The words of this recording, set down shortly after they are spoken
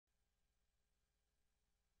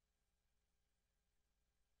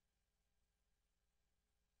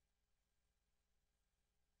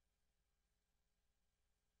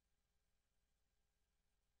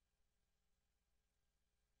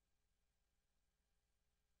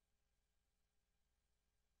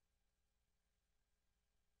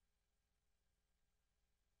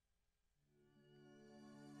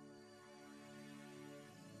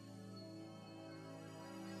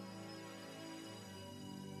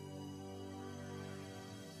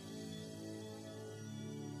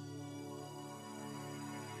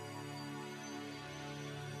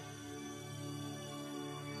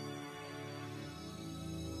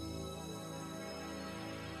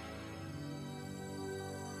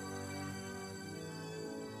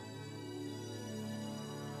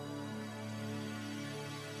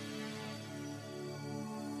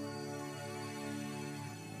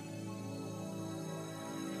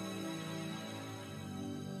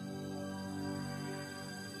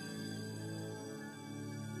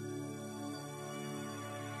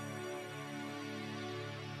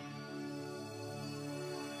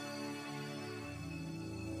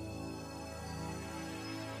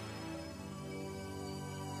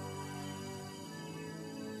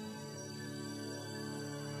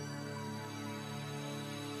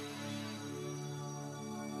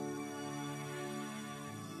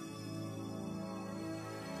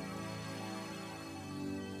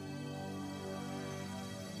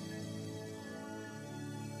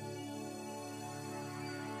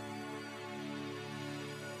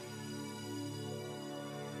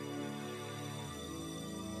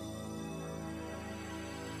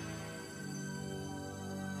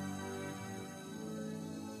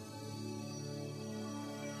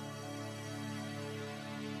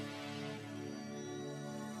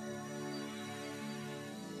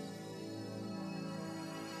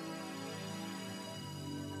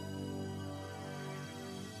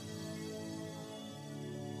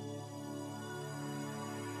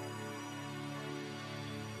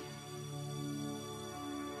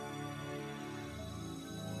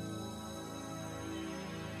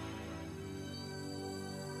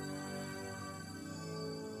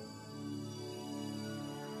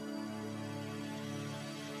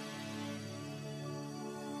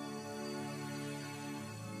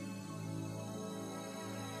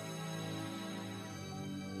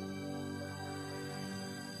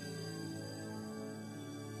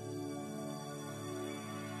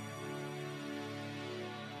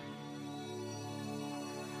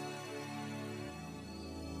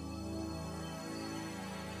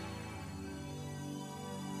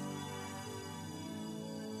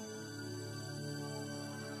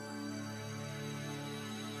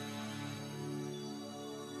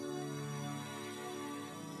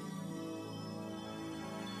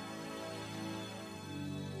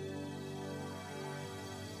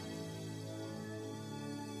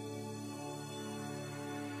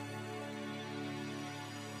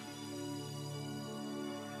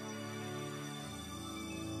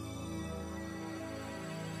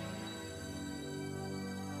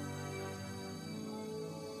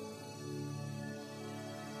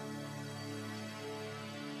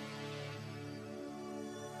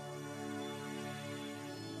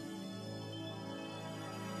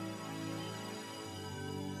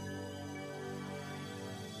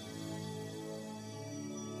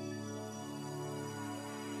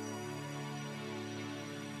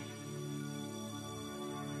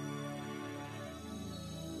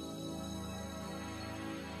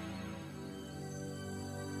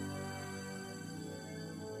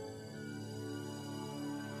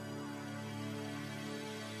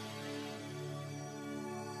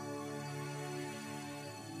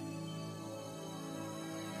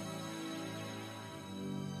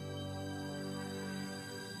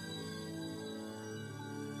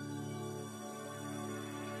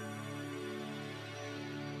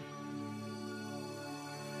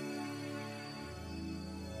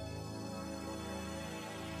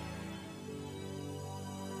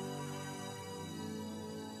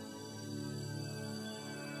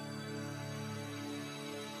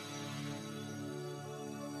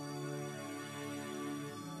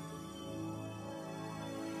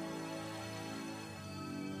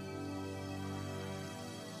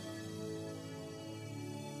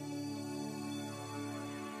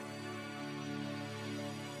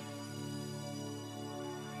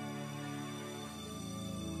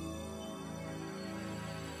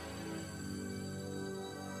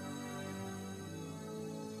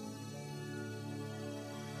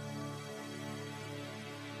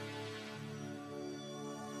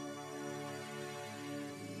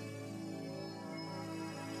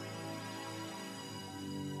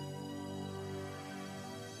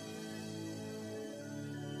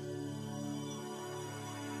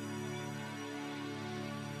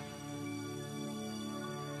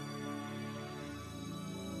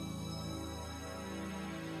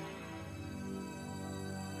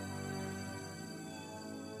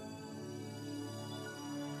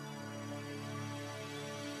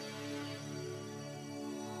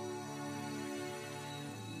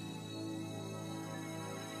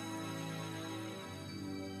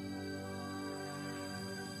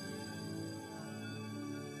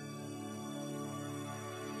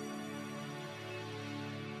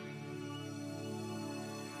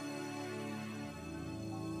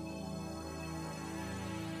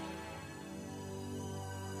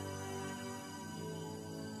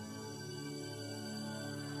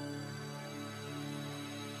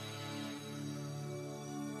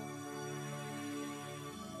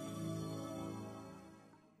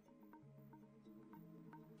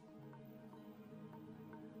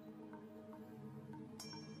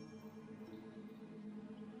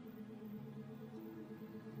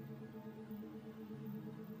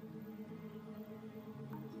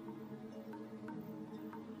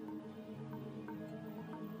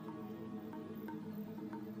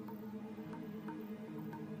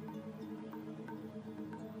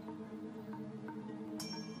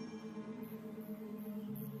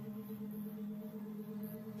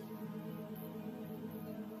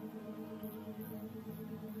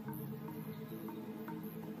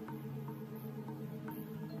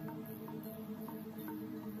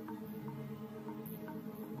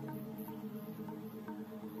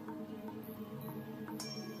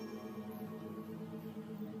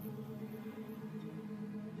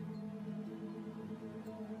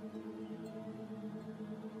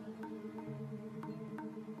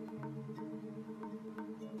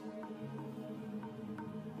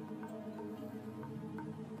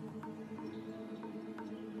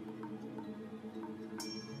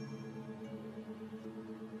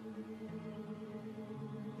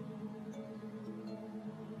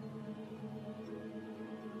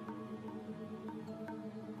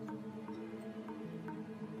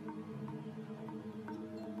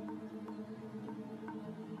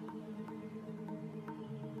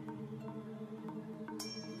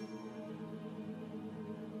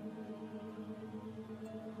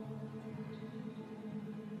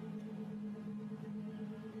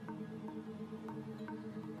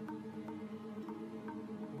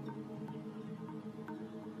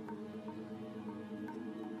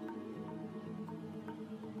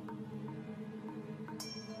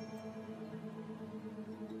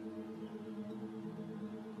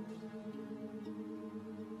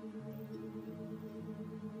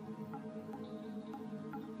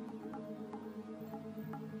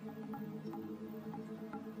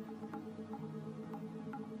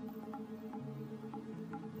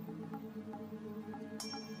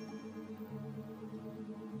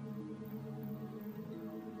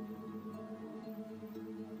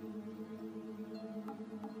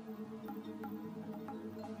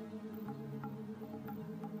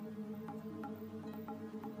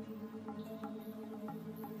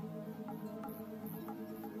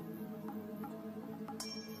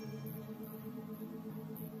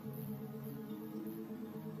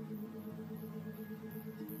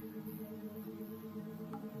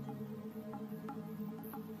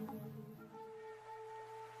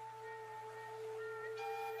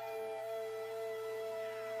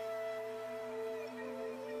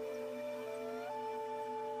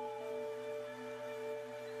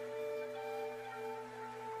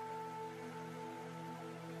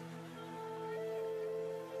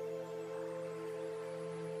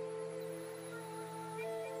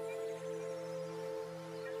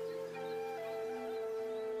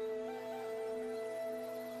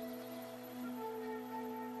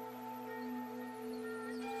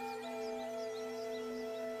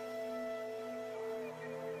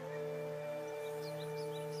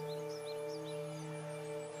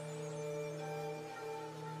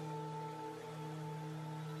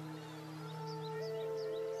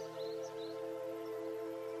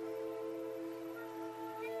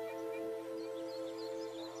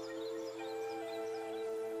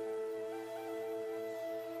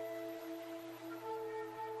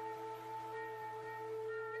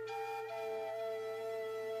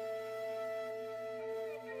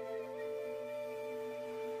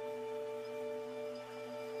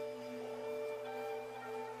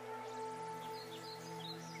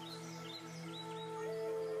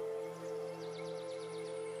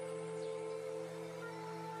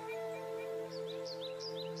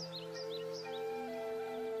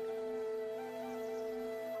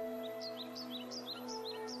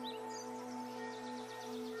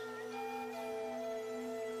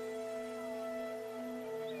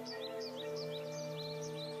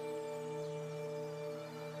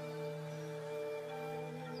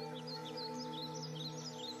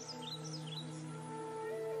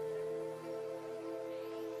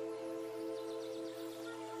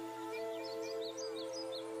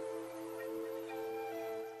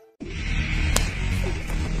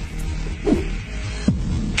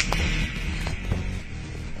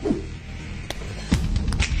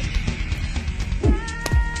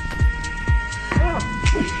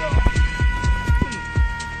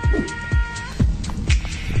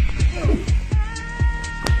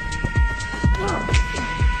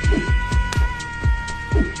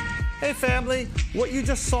Hey family, what you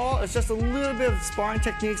just saw is just a little bit of sparring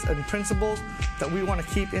techniques and principles that we want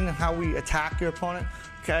to keep in how we attack your opponent.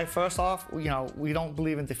 Okay, first off, we don't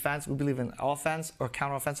believe in defense, we believe in offense or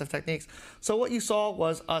counteroffensive techniques. So what you saw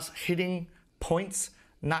was us hitting points,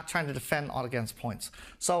 not trying to defend against points.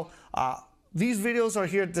 So these videos are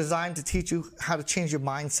here designed to teach you how to change your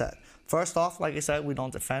mindset. First off, like I said, we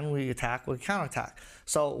don't defend, we attack, we counterattack.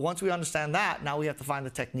 So once we understand that, now we have to find the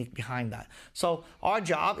technique behind that. So our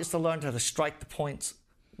job is to learn how to strike the points,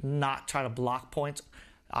 not try to block points.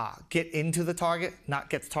 Get into the target, not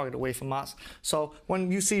get the target away from us. So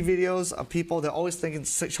when you see videos of people, they're always thinking,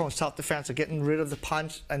 showing self-defense or getting rid of the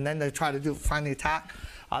punch, and then they try to find the attack.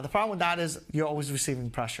 The problem with that is you're always receiving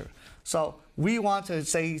pressure. So we want to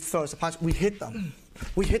say he throws a punch, we hit them.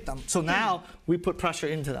 We hit them. So now we put pressure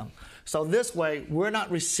into them. So this way, we're not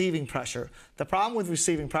receiving pressure. The problem with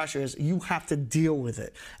receiving pressure is you have to deal with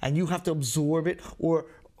it, and you have to absorb it or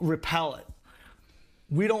repel it.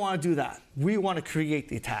 We don't want to do that. We want to create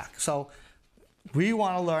the attack. So we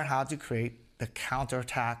want to learn how to create the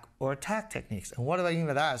counterattack or attack techniques. And what do I mean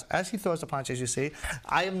by that is, as he throws the punch, as you see,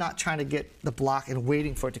 I am not trying to get the block and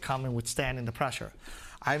waiting for it to come and withstanding the pressure.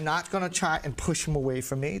 I'm not going to try and push him away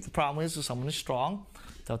from me. The problem is if someone is strong,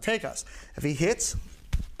 they'll take us. If he hits,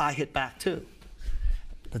 I hit back too.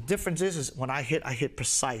 The difference is when I hit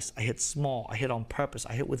precise, I hit small, I hit on purpose,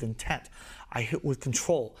 I hit with intent, I hit with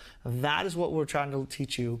control. That is what we're trying to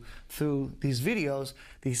teach you through these videos,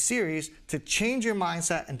 these series, to change your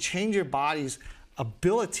mindset and change your body's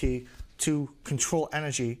ability to control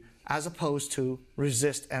energy as opposed to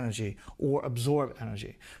resist energy or absorb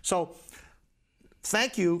energy. So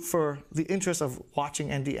thank you for the interest of watching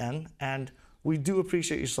NDN, and we do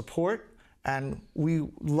appreciate your support. And we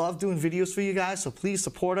love doing videos for you guys, so please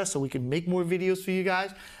support us so we can make more videos for you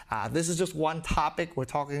guys. This is just one topic. We're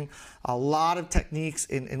talking a lot of techniques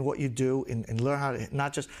in what you do and learn how to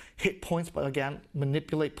not just hit points, but again,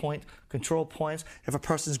 manipulate points, control points. If a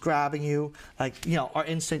person's grabbing you, our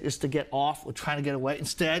instinct is to get off or trying to get away.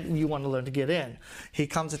 Instead, you want to learn to get in. He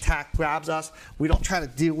comes, attack, grabs us. We don't try to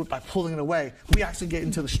deal with by pulling it away. We actually get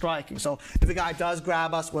into the striking. So if a guy does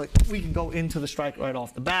grab us, we can go into the strike right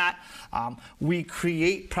off the bat. We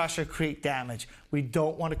create pressure, create damage. We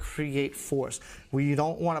don't want to create force. We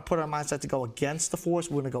don't want to put our mindset to go against the force.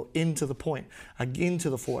 We're going to go into the point, into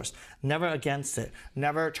the force, never against it.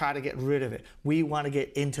 Never try to get rid of it. We want to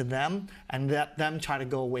get into them and let them try to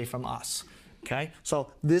go away from us. Okay,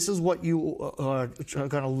 so this is what you are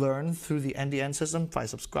going to learn through the NDN system by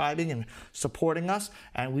subscribing and supporting us.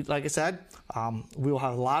 And like I said, we will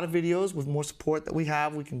have a lot of videos with more support that we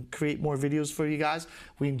have. We can create more videos for you guys.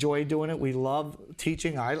 We enjoy doing it. We love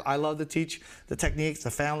teaching. I love to teach the techniques,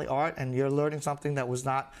 the family art, and you're learning something that was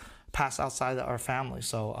not passed outside of our family.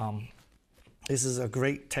 So this is a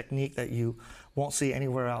great technique that you won't see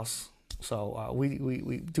anywhere else. So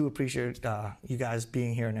we do appreciate you guys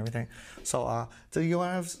being here and everything. So do you want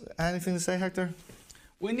to have anything to say, Hector?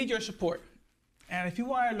 We need your support. And if you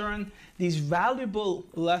want to learn these valuable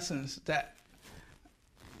lessons that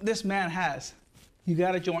this man has, you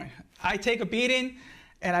got to join. I take a beating,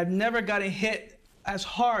 and I've never gotten hit as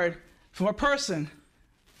hard from a person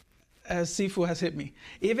as Sifu has hit me.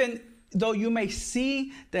 Even though you may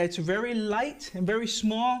see that it's very light and very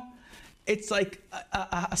small, it's like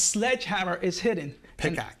a sledgehammer is hidden.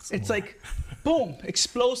 Pickaxe. It's like, boom,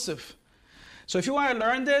 explosive. So if you want to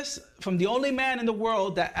learn this from the only man in the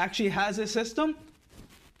world that actually has this system,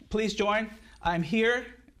 please join. I'm here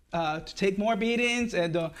to take more beatings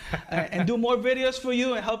and do more videos for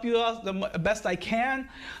you and help you out the best I can.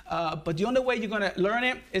 But the only way you're going to learn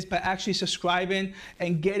it is by actually subscribing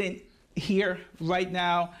and getting here right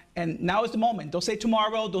now, and now is the moment. Don't say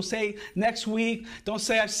tomorrow, don't say next week, don't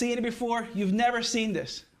say I've seen it before. You've never seen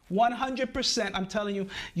this. 100%, I'm telling you,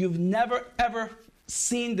 you've never ever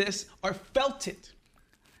seen this or felt it.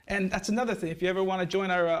 And that's another thing. If you ever want to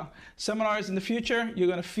join our seminars in the future, you're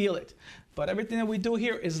going to feel it. But everything that we do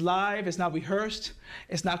here is live, it's not rehearsed,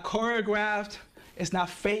 it's not choreographed, it's not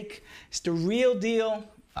fake, it's the real deal.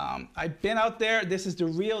 I've been out there. This is the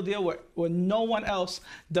real deal where no one else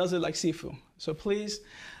does it like Sifu. So please,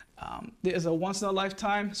 there's a once in a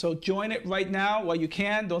lifetime. So join it right now while you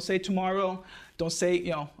can. Don't say tomorrow. Don't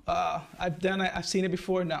say, I've done it, I've seen it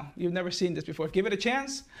before. No, you've never seen this before. Give it a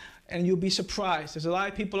chance and you'll be surprised. There's a lot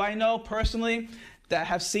of people I know personally that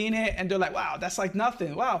have seen it and they're like, wow, that's like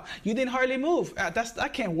nothing. Wow, you didn't hardly move.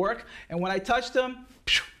 That can't work. And when I touched them,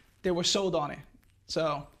 they were sold on it.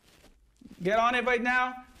 So get on it right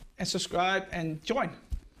now and subscribe and join.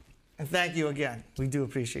 And thank you again. We do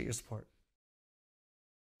appreciate your support.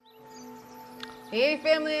 Hey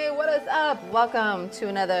family, what is up? Welcome to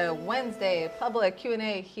another Wednesday public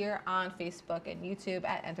Q&A here on Facebook and YouTube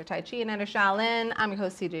at Enter Tai Chi and Enter Shaolin. I'm your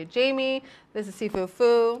host CJ Jamie. This is Sifu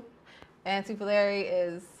Fu, and Sifu Larry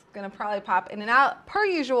is gonna probably pop in and out per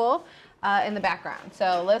usual in the background.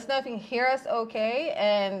 So let us know if you can hear us okay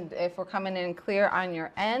and if we're coming in clear on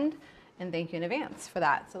your end. And thank you in advance for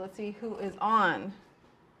that. So let's see who is on.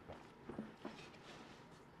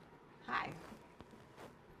 Hi.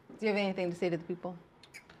 Do you have anything to say to the people?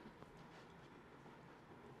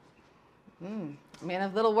 Man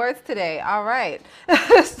of little words today. All right.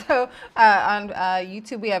 So on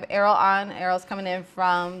YouTube, we have Errol on. Errol's coming in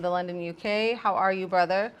from the London, UK. How are you,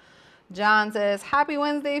 brother? John says, happy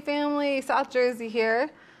Wednesday, family. South Jersey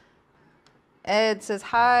here. Ed says,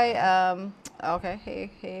 hi.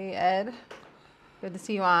 Okay. Hey, Ed. Good to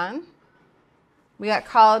see you on. We got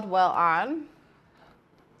Caldwell on.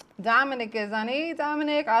 Dominic is on. Hey,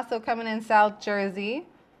 Dominic, also coming in South Jersey.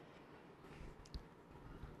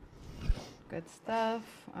 Good stuff.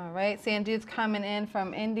 All right, Sanju's coming in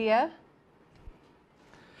from India.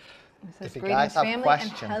 If you guys have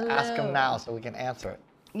questions, ask them now so we can answer it.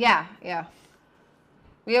 Yeah.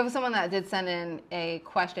 We have someone that did send in a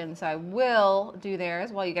question, so I will do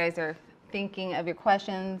theirs while you guys are thinking of your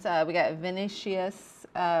questions. We got Vinicius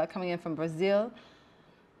coming in from Brazil.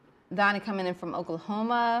 Donnie coming in from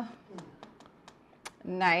Oklahoma.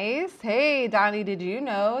 Nice. Hey, Donnie, did you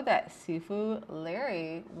know that Sifu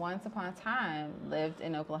Larry once upon a time lived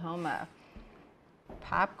in Oklahoma?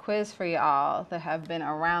 Pop quiz for y'all that have been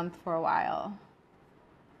around for a while.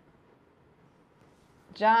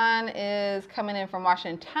 John is coming in from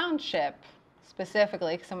Washington Township,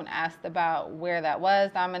 specifically because someone asked about where that was.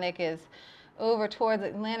 Dominic is over towards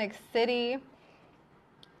Atlantic City.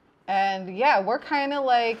 And yeah, we're kind of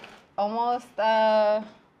like almost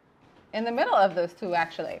in the middle of those two,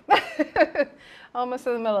 actually. Almost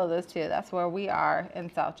in the middle of those two. That's where we are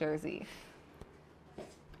in South Jersey.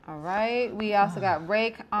 All right. We also got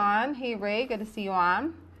Ray on. Hey, Ray. Good to see you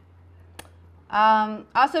on.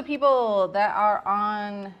 Also, people that are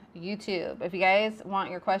on YouTube, if you guys want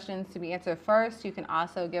your questions to be answered first, you can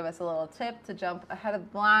also give us a little tip to jump ahead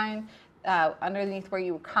of the line. Underneath where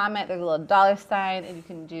you comment, there's a little $sign, and you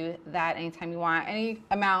can do that anytime you want. Any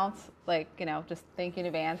amount, like, just thank you in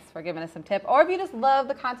advance for giving us some tip. Or if you just love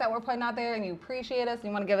the content we're putting out there and you appreciate us and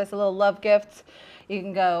you want to give us a little love gift, you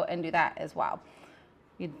can go and do that as well.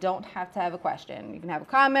 You don't have to have a question. You can have a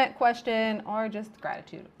comment, question, or just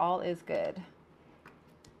gratitude. All is good.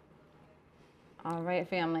 All right,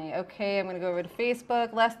 family. Okay, I'm going to go over to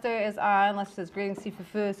Facebook. Lester is on. Lester says, greetings, Sifu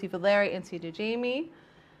Fu, Sifu Larry, and CJ Jamie.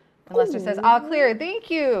 And Lester says, all clear. Thank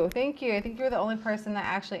you. Thank you. I think you're the only person that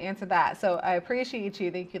actually answered that. So I appreciate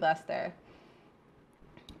you. Thank you, Lester.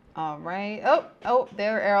 All right. Oh,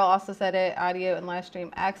 there. Errol also said it. Audio and live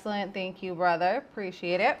stream. Excellent. Thank you, brother.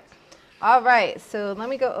 Appreciate it. All right. So let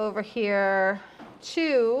me go over here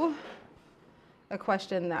to a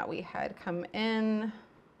question that we had come in.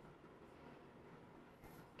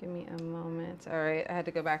 Give me a moment. All right, I had to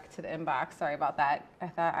go back to the inbox. Sorry about that. I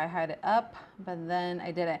thought I had it up, but then I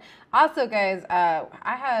didn't. Also, guys,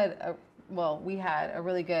 we had a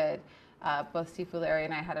really good, both Sifu Larry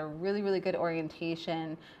and I had a really, really good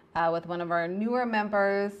orientation with one of our newer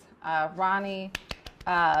members, Ronnie.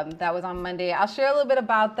 That was on Monday. I'll share a little bit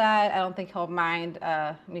about that. I don't think he'll mind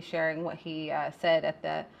me sharing what he said at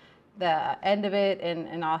the end of it,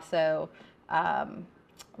 and also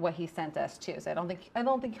what he sent us too. So I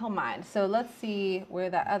don't think he'll mind. So let's see where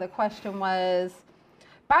that other question was.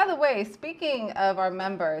 By the way, speaking of our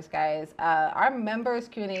members, guys, our members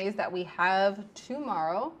Q&As that we have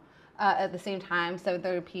tomorrow at the same time,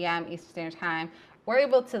 7:30 p.m. Eastern Standard Time, we're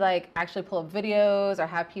able to actually pull up videos or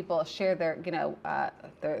have people share their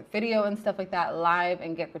their video and stuff like that live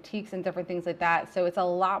and get critiques and different things like that. So it's a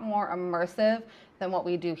lot more immersive than what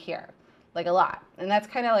we do here. A lot. And that's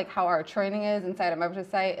kind of like how our training is inside our membership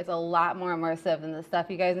site. It's a lot more immersive than the stuff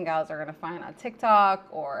you guys and gals are going to find on TikTok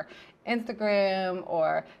or Instagram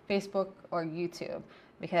or Facebook or YouTube.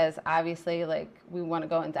 Because obviously, we want to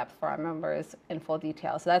go in depth for our members in full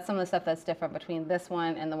detail. So that's some of the stuff that's different between this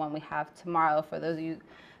one and the one we have tomorrow, for those of you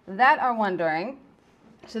that are wondering.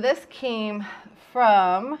 So this came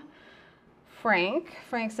from Frank.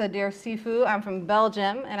 Frank said, dear Sifu, I'm from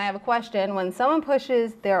Belgium, and I have a question. When someone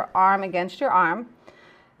pushes their arm against your arm,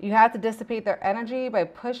 you have to dissipate their energy by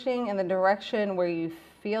pushing in the direction where you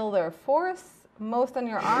feel their force most on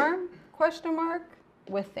your arm? ?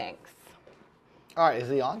 With thanks. All right, is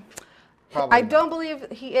he on? Probably I don't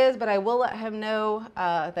believe he is, but I will let him know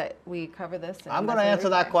that we cover this. I'm going to answer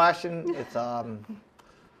that question. It's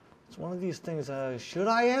one of these things. Should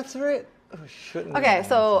I answer it? Shouldn't Okay, be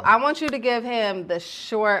so answer. I want you to give him the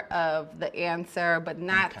short of the answer, but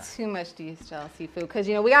not too much DHL seafood, because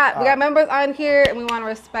we got members on here, and we want to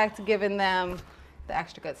respect giving them the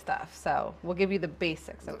extra good stuff. So we'll give you the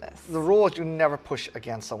basics of this. The rule is you never push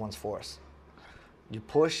against someone's force. You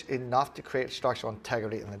push enough to create structural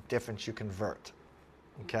integrity and the difference you convert.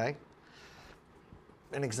 Okay?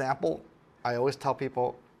 An example, I always tell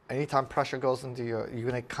people, anytime pressure goes into you're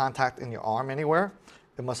going to contact in your arm anywhere,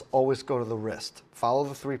 it must always go to the wrist. Follow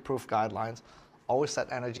the 3 proof guidelines. Always set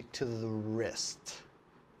energy to the wrist.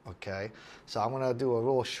 Okay? So I'm going to do a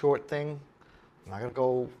real short thing. I'm not going to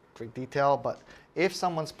go for detail, but if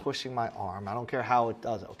someone's pushing my arm, I don't care how it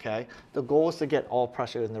does it, okay? The goal is to get all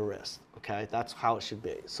pressure in the wrist, okay? That's how it should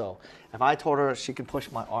be. So if I told her she can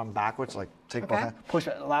push my arm backwards, like take both hands, push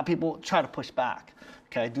it. A lot of people try to push back.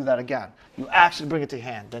 Okay, do that again. You actually bring it to your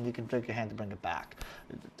hand, then you can take your hand to bring it back.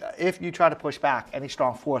 If you try to push back, any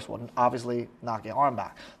strong force will obviously knock your arm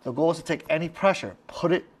back. The goal is to take any pressure,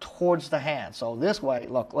 put it towards the hand. So this way,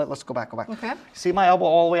 look, let's go back. Okay. See my elbow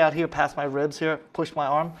all the way out here past my ribs here, push my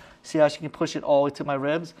arm. See how she can push it all the way to my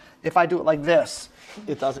ribs? If I do it like this,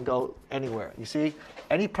 it doesn't go anywhere. You see?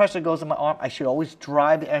 Any pressure goes in my arm, I should always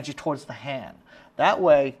drive the energy towards the hand. That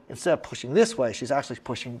way, instead of pushing this way, she's actually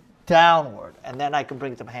pushing downward, and then I can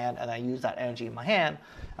bring it to my hand, and I use that energy in my hand,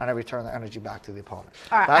 and I return the energy back to the opponent.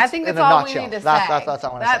 All right, that's I think that's in a all nutshell. we need to That's say. what I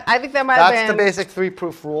want to say. I think that might have That's been the basic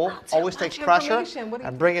 3-proof rule. Always much take pressure information. What do you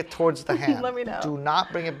and bring it towards the hand. Let me know. Do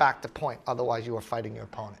not bring it back to point, otherwise you are fighting your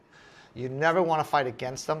opponent. You never want to fight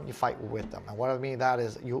against them, you fight with them. And what I mean that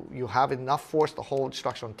is you have enough force to hold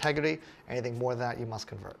structural integrity. Anything more than that, you must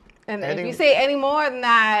convert. And if you say any more than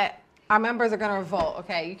that, our members are going to revolt,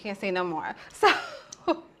 okay? You can't say no more. So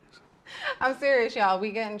I'm serious, y'all.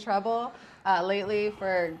 We get in trouble lately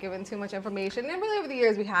for giving too much information. And really over the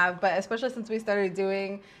years we have, but especially since we started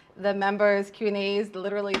doing the members Q&As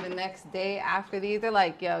literally the next day after these, they're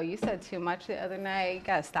like, yo, you said too much the other night. You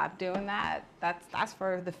got to stop doing that. That's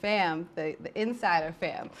for the fam, the insider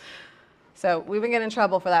fam. So we've been getting in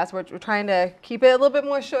trouble for that. So we're trying to keep it a little bit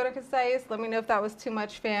more short and concise. Let me know if that was too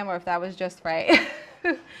much, fam, or if that was just right.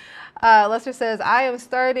 Lester says, I am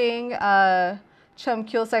starting Chum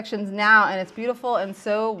Kill sections now, and it's beautiful and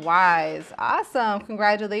so wise. Awesome.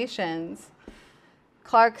 Congratulations.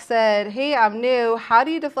 Clark said, hey, I'm new. How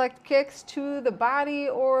do you deflect kicks to the body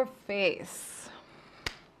or face?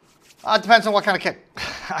 It depends on what kind of kick.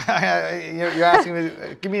 You're asking me,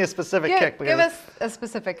 give me a specific kick. Give us a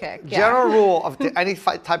specific kick. Yeah. General rule of any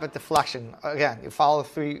type of deflection, again, you follow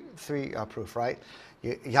the three proof, right?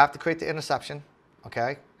 You have to create the interception,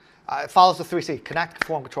 okay? It follows the 3C, connect,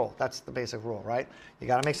 conform, control. That's the basic rule, right? You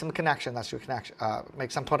got to make some connection, that's your connection.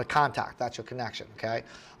 Make some point of contact, that's your connection, okay?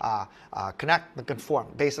 Connect and conform.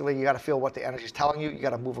 Basically, you got to feel what the energy is telling you. You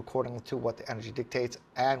got to move according to what the energy dictates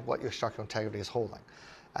and what your structural integrity is holding.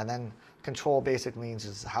 And then control basic means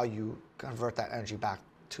is how you convert that energy back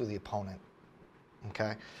to the opponent,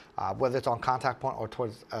 okay? Whether it's on contact point or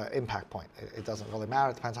towards impact point, it doesn't really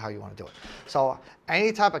matter. It depends on how you want to do it. So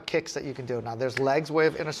any type of kicks that you can do. Now there's legs way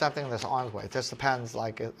of intercepting and there's arms way. It just depends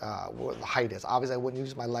like what the height is. Obviously I wouldn't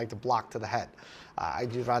use my leg to block to the head.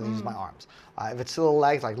 I'd rather use my arms. If it's still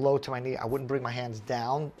legs, like low to my knee, I wouldn't bring my hands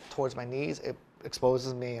down towards my knees. It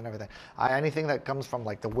exposes me and everything. Anything that comes from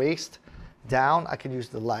like the waist down, I can use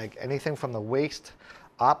the leg. Anything from the waist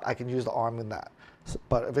up, I can use the arm in that.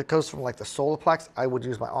 But if it goes from like the solar plex, I would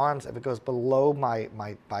use my arms. If it goes below my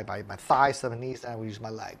thighs to the knees, then I would use my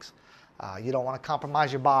legs. You don't want to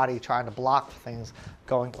compromise your body trying to block things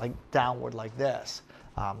going like downward like this.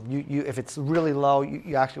 If it's really low,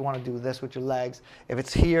 you actually want to do this with your legs. If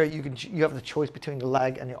it's here, you have the choice between your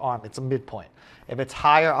leg and your arm. It's a midpoint. If it's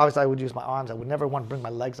higher, obviously I would use my arms. I would never want to bring my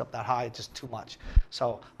legs up that high. It's just too much.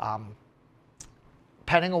 So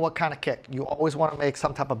depending on what kind of kick, you always want to make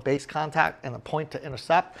some type of base contact and a point to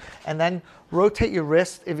intercept, and then rotate your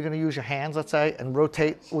wrist if you're going to use your hands, let's say, and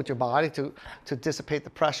rotate with your body to dissipate the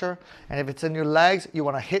pressure. And if it's in your legs, you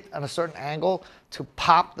want to hit at a certain angle to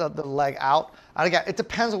pop the leg out. And again, it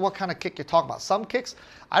depends on what kind of kick you're talking about. Some kicks,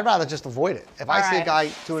 I'd rather just avoid it. If I see a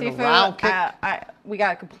guy doing a round kick. We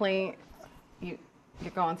got a complaint. You're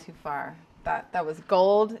going too far. That was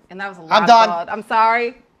gold, and that was a lot of gold. I'm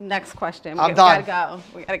sorry. Next question. I'm done.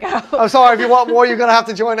 We gotta go. I'm sorry. If you want more, you're gonna have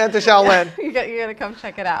to join Enter Shaolin. You're gonna come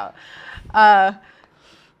check it out. But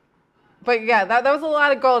yeah, that was a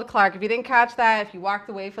lot of gold, Clark. If you didn't catch that, if you walked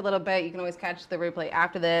away for a little bit, you can always catch the replay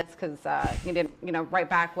after this because you didn't, write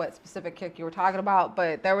back what specific kick you were talking about.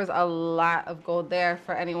 But there was a lot of gold there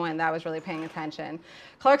for anyone that was really paying attention.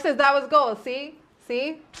 Clark says that was gold. See?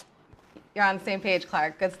 You're on the same page,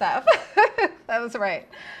 Clark. Good stuff. That was right.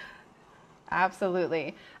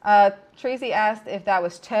 Absolutely. Tracy asked if that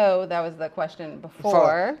was toe. That was the question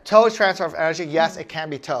before. Toe is transfer of energy. Yes, it can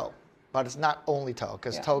be toe, but it's not only toe,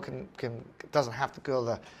 because toe doesn't have to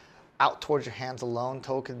go out towards your hands alone.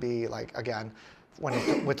 Toe can be like, again, when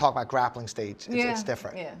we're talking about grappling stage, it's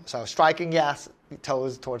different. Yeah. So striking, yes, toe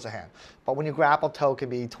is towards the hand. But when you grapple, toe can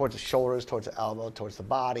be towards the shoulders, towards the elbow, towards the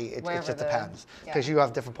body. It just depends, because you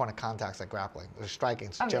have different point of contacts like grappling. There's striking,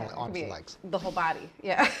 it's generally arms and legs. The whole body,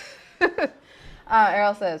 yeah.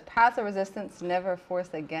 Errol says, passive resistance, never force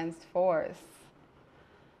against force.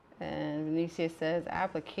 And Vinicius says,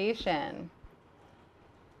 application.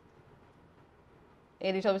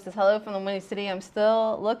 80 Toby says, hello from the Windy City. I'm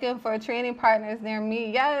still looking for training partners near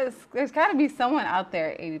me. Yes, there's got to be someone out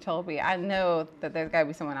there, 80 Toby. I know that there's got to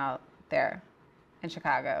be someone out there in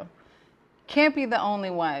Chicago. Can't be the only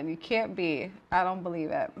one. You can't be. I don't believe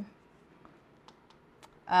it.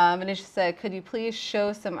 Vinicius said, could you please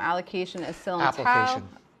show some allocation of Sil and Tau?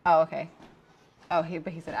 Oh, okay. Oh,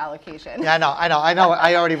 but he said allocation. Yeah, I know.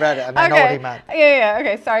 I already read it, and I know what he meant. Yeah.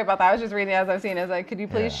 Okay, sorry about that. I was just reading as I was seeing it. I was like, could you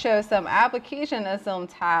please show some application of Sil and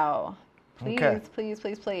Tau? Please.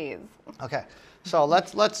 Okay, so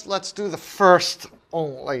let's do the first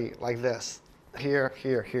only like this. Here,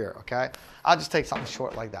 okay? I'll just take something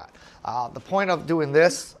short like that. The point of doing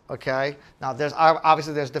this, okay? Now,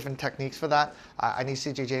 obviously there's different techniques for that. I need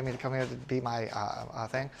CJ Jamie to come here to be my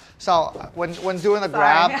thing. So when doing the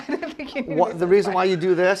grab, the reason why you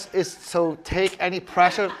do this is to take any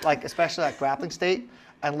pressure, like especially at grappling state,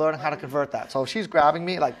 and learn how to convert that. So if she's grabbing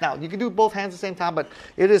me, like now, you can do both hands at the same time, but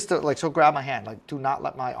it is to, like, she'll grab my hand, like do not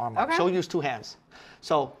let my arm out. She'll use two hands.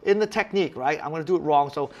 So in the technique, right, I'm going to do it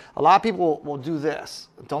wrong. So a lot of people will do this.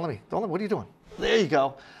 Don't let me, what are you doing? There you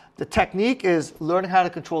go. The technique is learning how to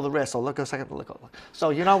control the wrist. So look a second, look. So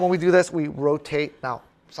you know when we do this, we rotate. Now,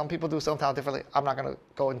 some people do sometimes differently. I'm not going to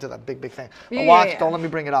go into that big thing. But watch, don't let me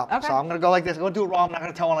bring it up. Okay. So I'm going to go like this. I'm going to do it wrong. I'm not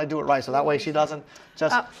going to tell when I do it right. So that way she doesn't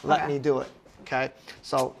just let me do it. Okay?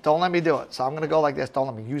 So don't let me do it. So I'm going to go like this. Don't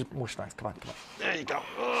let me use more strength. Come on. There you go.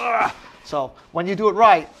 Ugh. So when you do it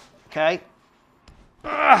right, okay?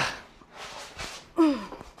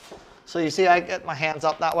 So you see I get my hands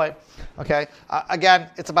up that way, okay? Again,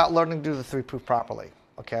 it's about learning to do the three-proof properly,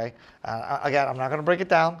 okay? Again, I'm not going to break it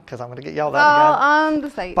down because I'm going to get yelled at again. On the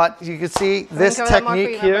site. But you can see this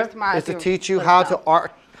technique here is to teach you how to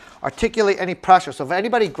articulate any pressure. So if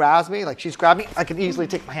anybody grabs me, like she's grabbed me, I can easily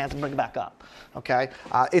take my hands and bring it back up. Okay,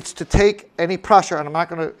 it's to take any pressure, and I'm not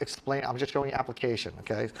going to explain. I'm just showing you application.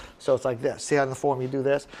 Okay, so it's like this. See how in the form you do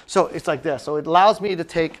this? So it's like this. So it allows me to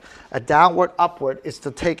take a downward, upward. It's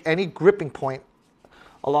to take any gripping point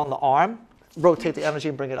along the arm, rotate the energy,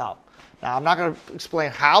 and bring it out. Now I'm not going to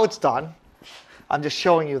explain how it's done. I'm just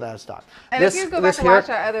showing you that it's done. And if you go back and watch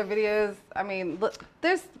our other videos, I mean, look,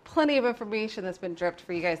 there's plenty of information that's been dripped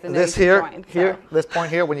for you guys to know. This this point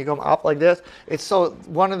here, when you come up like this, it's so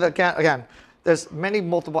one of the again. There's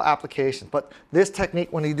multiple applications, but this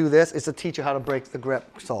technique, when you do this, is to teach you how to break the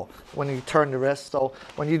grip. So when you turn the wrist, so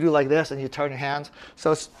when you do like this and you turn your hands,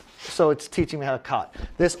 so it's teaching me how to cut.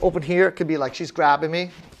 This open here could be like she's grabbing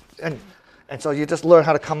me, and so you just learn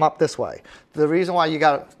how to come up this way. The reason why you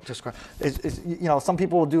got to just is you know, some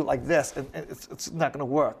people will do it like this, and it's not going to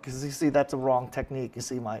work because you see that's a wrong technique. You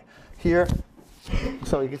see my here,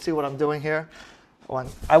 so you can see what I'm doing here.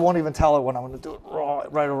 I won't even tell her when I'm going to do it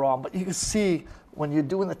right or wrong, but you can see when you're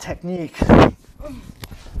doing the technique,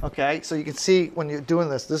 okay? So you can see when you're doing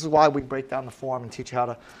this is why we break down the form and teach you how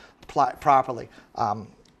to apply it properly.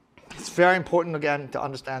 It's very important, again, to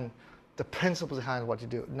understand the principles behind what you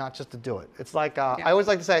do, not just to do it. It's like, I always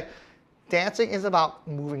like to say, dancing is about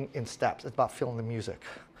moving in steps. It's about feeling the music.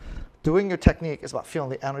 Doing your technique is about feeling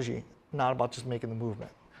the energy, not about just making the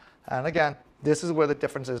movement. And again, this is where the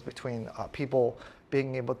difference is between people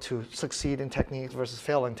being able to succeed in techniques versus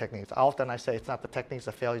failing techniques. Often I say it's not the techniques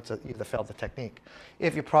that fail, it's you that failed the technique.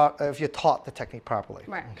 If you're taught the technique properly.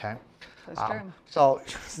 Right. Okay. That's true. So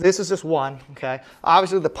this is just one. Okay.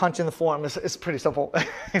 Obviously the punch in the form is pretty simple.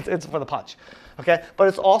 it's for the punch. Okay. But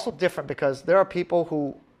it's also different because there are people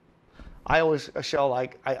who I always show,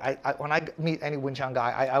 like when I meet any Wing Chun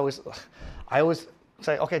guy, I always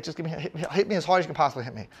say, okay, just hit me as hard as you can possibly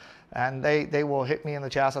hit me. And they will hit me in the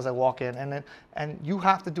chest as I walk in, and you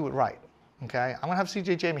have to do it right, okay? I'm gonna have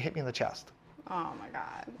CJ Jamie hit me in the chest. Oh my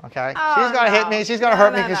God. Okay? Oh, she's gonna hit me, she's gonna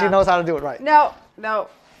hurt me because she knows how to do it right. No,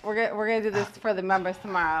 we're gonna do this for the members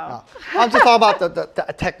tomorrow. No. I'm just talking about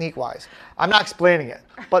the technique-wise. I'm not explaining it,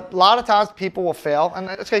 but a lot of times people will fail, and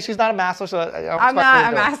okay, she's not a master, so I'm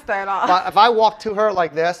not a master at all. But if I walk to her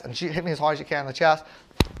like this, and she hit me as hard as she can in the chest,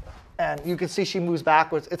 and you can see she moves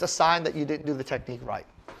backwards, it's a sign that you didn't do the technique right.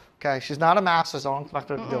 Okay, she's not a master, so I don't expect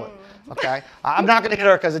her to do it. Okay, I'm not going to hit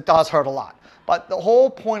her because it does hurt a lot. But the whole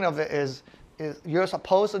point of it is you're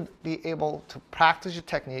supposed to be able to practice your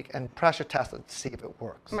technique and pressure test it to see if it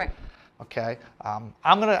works. Right. Okay, I'm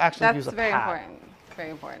going to actually use a That's very pad. important. Very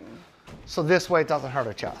important. So this way it doesn't hurt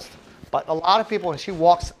her chest. But a lot of people, when she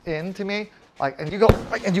walks into me, like, and you go,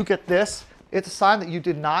 like, and you get this, it's a sign that you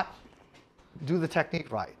did not do the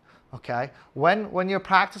technique right. Okay, when you're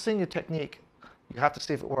practicing your technique, you have to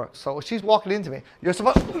see if it works. So if she's walking into me, you're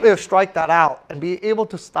supposed to strike that out and be able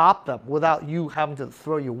to stop them without you having to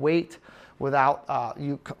throw your weight, without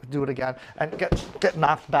you do it again and get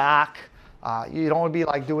knocked back. You don't want to be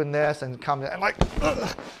like doing this and come and like,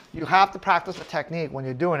 you have to practice the technique when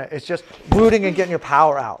you're doing it. It's just rooting and getting your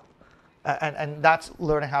power out. And that's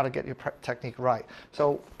learning how to get your technique right.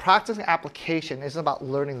 So practicing application isn't about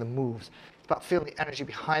learning the moves. It's about feeling the energy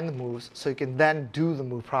behind the moves so you can then do the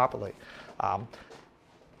move properly.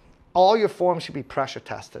 All your forms should be pressure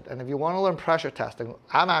tested. And if you want to learn pressure testing,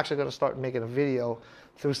 I'm actually going to start making a video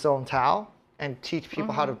through Sill & Tao and teach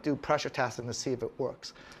people how to do pressure testing to see if it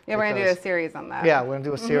works. Yeah, we're going to do a series on that. Yeah, we're going to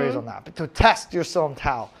do a series on that. But to test your Sill &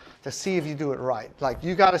 Tao, to see if you do it right. Like,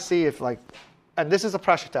 you got to see if, like, and this is a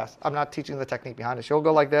pressure test. I'm not teaching the technique behind it. She'll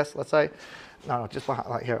go like this, let's say. No, just behind,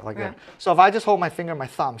 like here, like that. So if I just hold my finger and my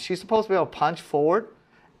thumb, she's supposed to be able to punch forward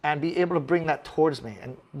and be able to bring that towards me.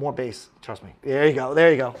 And more base, trust me. There you go,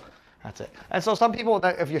 there you go. That's it. And so some people,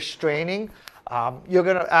 that if you're straining, you're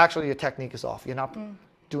going to actually, your technique is off. You're not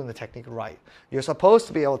doing the technique right. You're supposed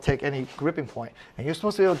to be able to take any gripping point, and you're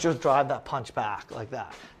supposed to be able to just drive that punch back like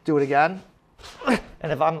that. Do it again.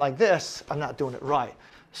 And if I'm like this, I'm not doing it right.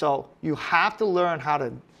 So you have to learn how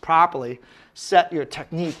to properly set your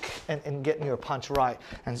technique and getting your punch right.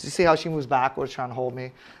 And you see how she moves backwards trying to hold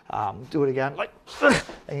me? Do it again. Like,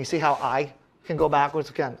 and you see how I can go backwards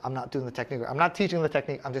again. I'm not doing the technique. I'm not teaching the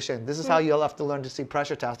technique. I'm just saying this is how you'll have to learn to see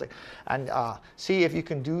pressure testing and see if you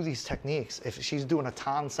can do these techniques. If she's doing a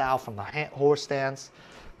Tan Sao from the horse stance,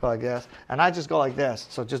 go like this, and I just go like this.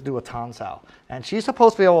 So just do a Tan Sao. And she's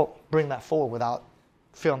supposed to be able to bring that forward without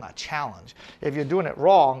feeling that challenge. If you're doing it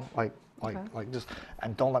wrong, like just,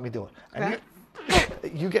 and don't let me do it. And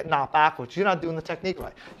you get knocked backwards. You're not doing the technique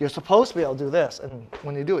right. You're supposed to be able to do this, and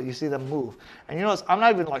when you do it, you see them move. And you notice I'm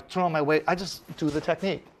not even like throwing my weight. I just do the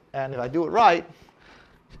technique. And if I do it right,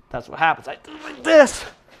 that's what happens. I do it like this,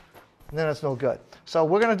 and then it's no good. So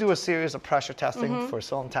we're going to do a series of pressure testing for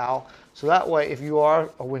Sill & Tao. So that way, if you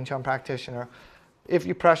are a Wing Chun practitioner, if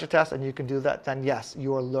you pressure test and you can do that, then yes,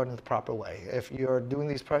 you are learning the proper way. If you're doing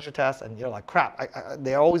these pressure tests and you're like, crap,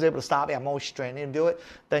 they're always able to stop me, I'm always straining to do it,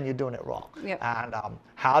 then you're doing it wrong. Yep. And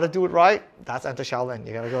how to do it right, that's Enter Shaolin.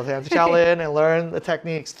 You got to go to Enter Shaolin and learn the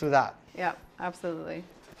techniques through that. Yep, absolutely.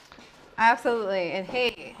 Absolutely. And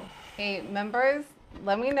hey, members,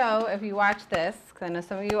 let me know if you watch this, because I know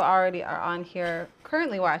some of you already are on here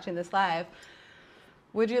currently watching this live.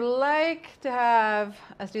 Would you like to have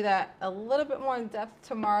us do that a little bit more in depth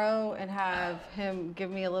tomorrow and have him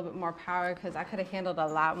give me a little bit more power? Because I could have handled a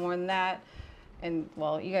lot more than that. And,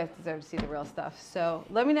 well, you guys deserve to see the real stuff. So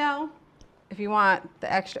let me know if you want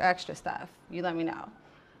the extra stuff. You let me know.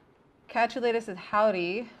 Catch you later says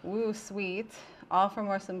howdy. Woo, sweet. All for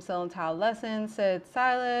more some Sill & Tao lessons, said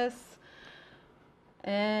Silas.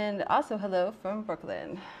 And also hello from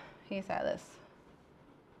Brooklyn. Hey, Silas.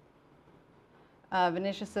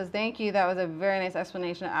 Venetia says, thank you. That was a very nice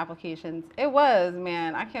explanation of applications. It was,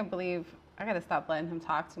 man. I can't believe I got to stop letting him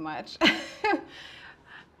talk too much.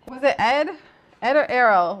 Was it Ed? Ed or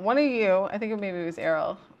Errol? One of you. I think maybe it was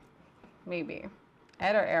Errol. Maybe.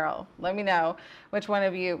 Ed or Errol. Let me know which one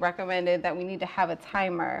of you recommended that we need to have a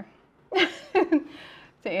timer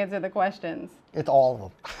to answer the questions. It's all of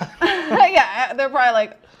them. Yeah, they're probably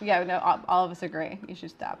like, yeah, no, all of us agree. You should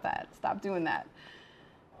stop that. Stop doing that.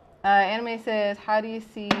 Anime says, how do you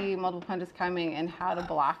see multiple punches coming and how to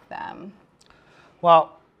block them?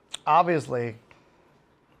 Well, obviously,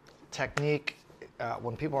 technique,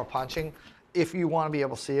 when people are punching, if you want to be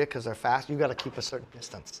able to see it because they're fast, you got to keep a certain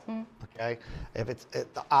distance. Okay. If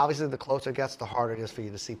obviously the closer it gets, the harder it is for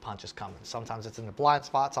you to see punches coming. Sometimes it's in the blind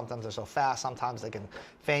spot. Sometimes they're so fast. Sometimes they can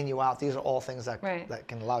fan you out. These are all things that that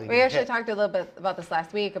can allow you. We actually talked a little bit about this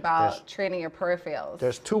last week about training your peripherals.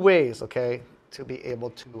 There's two ways, okay, to be able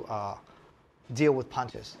to deal with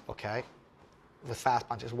punches, okay, with fast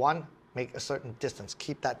punches. One, make a certain distance.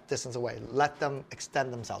 Keep that distance away. Let them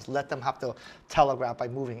extend themselves. Let them have to telegraph by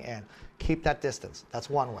moving in. Keep that distance. That's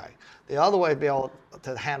one way. The other way to be able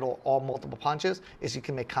to handle all multiple punches is you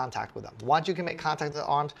can make contact with them. Once you can make contact with the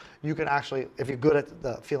arms, you can actually, if you're good at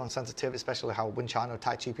the feeling sensitivity, especially how Wing Chun or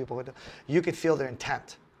Tai Chi people would do, you can feel their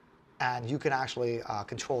intent. and you can actually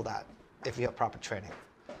control that if you have proper training.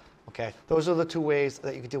 Okay, those are the two ways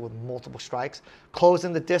that you can deal with multiple strikes. Close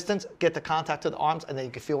in the distance, get the contact to the arms, and then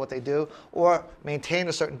you can feel what they do, or maintain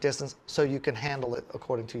a certain distance so you can handle it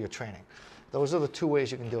according to your training. Those are the two ways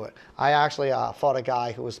you can do it. I actually fought a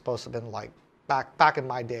guy who was supposed to have been like, back in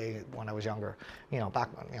my day when I was younger,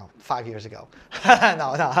 5 years ago.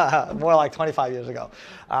 no, more like 25 years ago.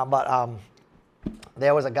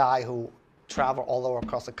 There was a guy who traveled all over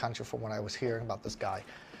across the country from when I was hearing about this guy.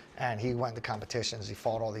 And he went to competitions, he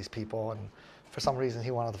fought all these people, and for some reason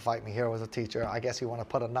he wanted to fight me. Here was a teacher. I guess he wanted to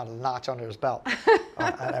put another notch under his belt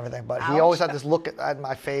and everything. But he always had this look at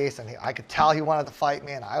my face, and I could tell he wanted to fight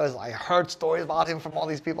me. And I heard stories about him from all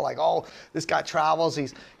these people, like, oh, this guy travels.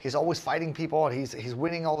 He's always fighting people, and he's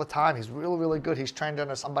winning all the time. He's really, really good. He's trained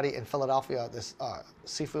under somebody in Philadelphia, this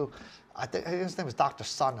Sifu. I think his name was Dr.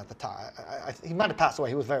 Sun at the time. He might have passed away.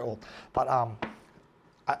 He was very old. But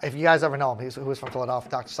if you guys ever know him, he was from Philadelphia,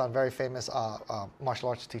 Dr. Sun, very famous martial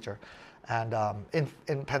arts teacher, and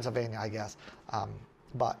in Pennsylvania, I guess.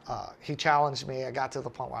 But he challenged me. I got to the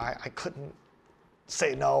point where I couldn't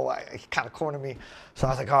say no. He kind of cornered me. So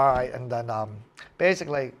I was like, all right. And then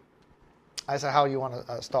basically, I said, how do you want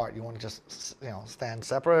to start? You want to just stand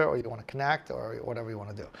separate, or you want to connect, or whatever you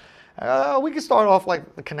want to do? We could start off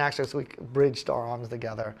like the connection, so we bridged our arms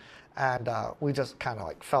together. And we just kind of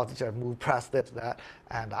like felt each other move, press this, that.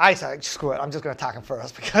 And I said, screw it, I'm just going to attack him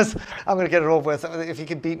first because I'm going to get it over with. If he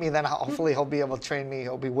can beat me, then hopefully he'll be able to train me.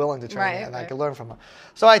 He'll be willing to train me, and I can learn from him.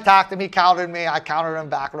 So I attacked him. He countered me. I countered him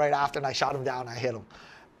back right after, and I shot him down, and I hit him.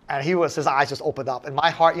 And his eyes just opened up. And my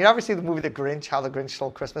heart, you ever see the movie The Grinch, how the Grinch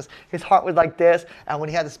stole Christmas? His heart was like this. And when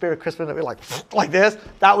he had the spirit of Christmas, it was like this.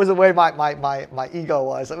 That was the way my ego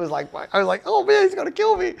was. It was like, I was like, oh man, he's going to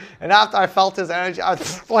kill me. And after I felt his energy, I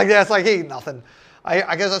was like this, like he ain't nothing.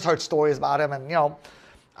 I guess I just heard stories about him. And,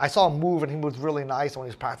 I saw him move, and he was really nice when he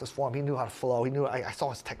was practice form. He knew how to flow. He knew, I saw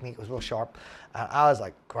his technique was real sharp. And I was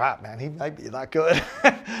like, crap, man, he might be that good.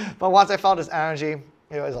 But once I felt his energy,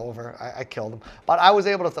 it was over. I killed him. But I was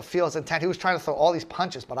able to feel his intent. He was trying to throw all these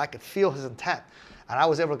punches, but I could feel his intent. And I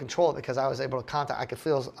was able to control it because I was able to contact. I could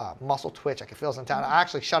feel his muscle twitch. I could feel his intent. I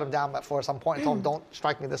actually shut him down for some point and told him, don't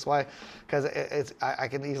strike me this way, because I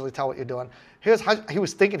can easily tell what you're doing. He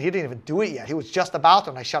was thinking he didn't even do it yet. He was just about to,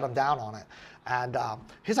 and I shut him down on it. And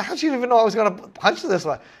he's like, how did you even know I was going to punch this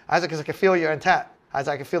way? I was like, because I could feel your intent.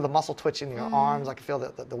 I could feel the muscle twitch in your arms. I could feel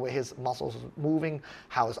the way his muscles was moving,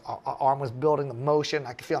 how his arm was building, the motion.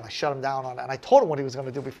 I could feel, and I shut him down on it. And I told him what he was going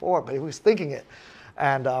to do before, but he was thinking it.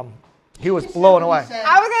 And he was blown away.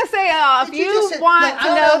 I was going to say, if you want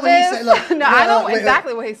to know this, I know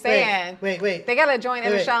exactly what he's saying. Wait. They got to join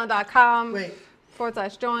InnerChallenge.com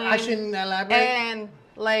 /join. I shouldn't elaborate. And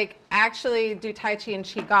actually do Tai Chi and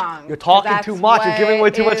Qigong. You're talking too much. You're giving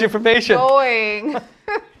away too much information. Going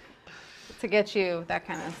to get you that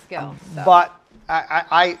kind of skill. So. But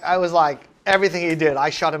I was like, everything he did, I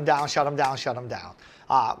shut him down.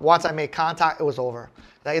 Once I made contact, it was over.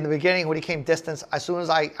 In the beginning, when he came distance, as soon as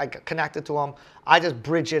I connected to him, I just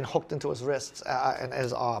bridged in, hooked into his wrists and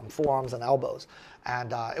his forearms and elbows.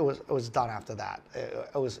 And it was done after that.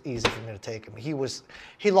 It was easy for me to take him.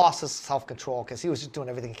 He lost his self-control because he was just doing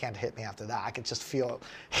everything he can to hit me after that. I could just feel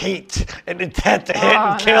heat and intent to hit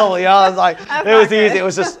and kill. I was like, it was easy.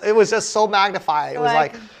 It was just so magnified. It was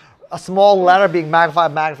like a small letter being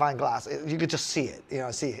magnified, magnifying glass. You could just see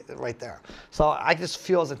it, see it right there. So I just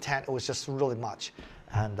feel his intent. It was just really much.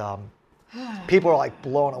 And people were like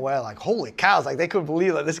blown away, like, holy cows, like they couldn't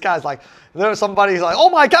believe it. This guy's like, there was somebody who's like,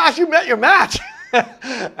 oh my gosh, you met your match. And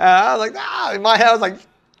I was like, in my head, I was like,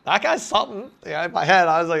 that guy's something. In my head,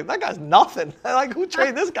 I was like, that guy's nothing. Like, who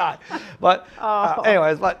trained this guy? But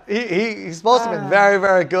anyways, but he's supposed to have been very,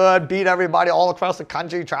 very good, beat everybody all across the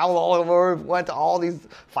country, traveled all over, went to all these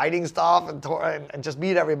fighting stuff and just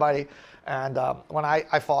beat everybody. And when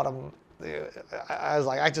I fought him, I was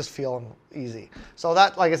like, I just feel him easy. So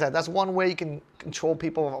that, like I said, that's one way you can control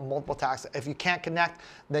people with multiple attacks. If you can't connect,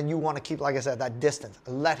 then you want to keep, like I said, that distance.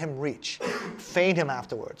 Let him reach. Feint him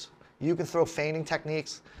afterwards. You can throw feinting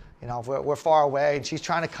techniques. If we're far away and she's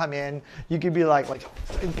trying to come in, you can be like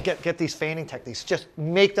get these feigning techniques. Just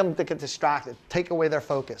make them get distracted. Take away their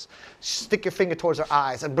focus. Stick your finger towards their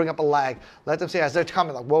eyes and bring up a leg. Let them see as they're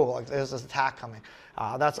coming, like, whoa, like there's this attack coming.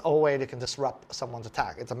 That's a way that can disrupt someone's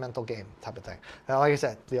attack. It's a mental game type of thing. And like I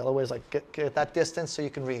said, the other way is like get that distance so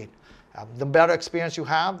you can read. The better experience you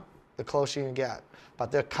have, the closer you can get.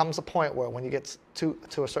 But there comes a point where when you get to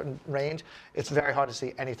a certain range, it's very hard to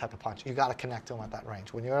see any type of punch. You got to connect to them at that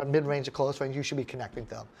range. When you're at mid-range or close range, you should be connecting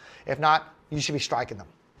to them. If not, you should be striking them.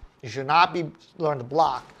 You should not be learning to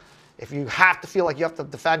block If you have to feel like you have to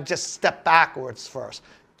defend, just step backwards first.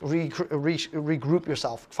 Regroup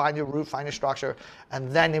yourself, find your root, find your structure,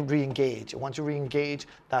 and then re-engage. Once you re-engage,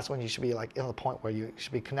 that's when you should be like in the point where you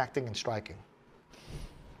should be connecting and striking.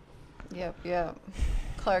 Yep.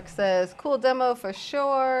 Clark says, cool demo for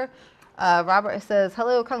sure. Robert says,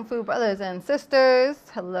 hello, Kung Fu brothers and sisters.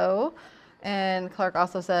 Hello. And Clark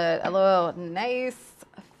also said, LOL, nice,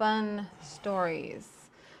 fun stories.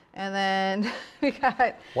 And then we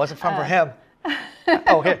got... Wasn't fun for him.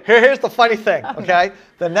 Oh, here's the funny thing, okay?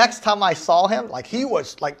 The next time I saw him, like he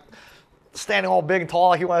was like standing all big and tall,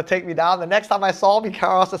 like he wanted to take me down. The next time I saw him, he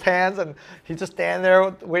crossed his hands and he's just standing there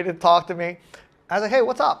waiting to talk to me. I was like, hey,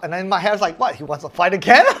 what's up? And then my head's like, what? He wants to fight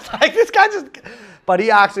again? I was like, this guy just... But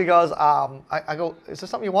he actually goes, I go, is there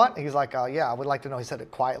something you want? He's like, yeah, I would like to know. He said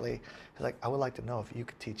it quietly. He's like, I would like to know if you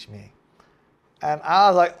could teach me. And I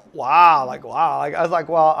was like, wow. Like, I was like,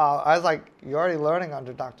 well, you're already learning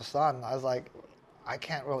under Dr. Sun. I was like, I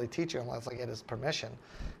can't really teach you unless I get his permission.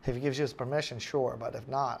 If he gives you his permission, sure. But if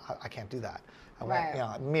not, I can't do that. I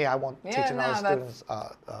won't, I won't teach another student's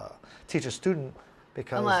teach a student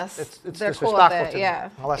because unless it's they're disrespectful cool with it, to yeah.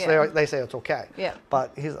 me. Unless they say it's okay. Yeah.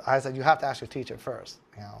 But I said, you have to ask your teacher first.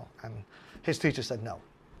 And his teacher said no.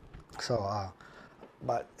 So,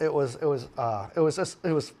 but it was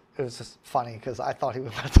just funny because I thought he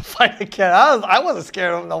would have to fight again. I wasn't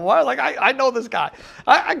scared of him no more. I was like, I know this guy.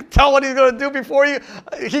 I can tell what he's going to do before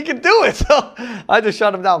he can do it. So I just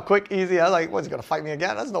shut him down quick, easy. I was like, what's he going to fight me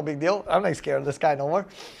again? That's no big deal. I'm not scared of this guy no more.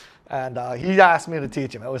 And he asked me to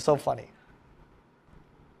teach him. It was so funny.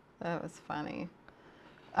 That was funny.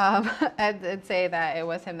 Ed did say that it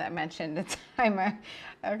was him that mentioned the timer.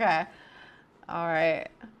 Okay. All right.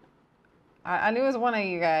 I knew it was one of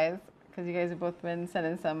you guys because you guys have both been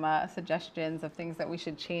sending some suggestions of things that we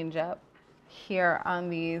should change up here on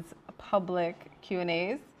these public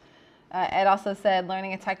Q&As. Ed also said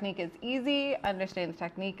learning a technique is easy. Understanding the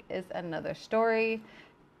technique is another story.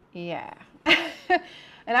 Yeah.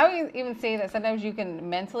 And I would even say that sometimes you can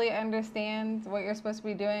mentally understand what you're supposed to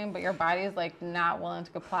be doing, but your body is like not willing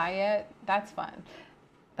to comply yet. That's fun.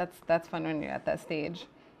 That's fun when you're at that stage.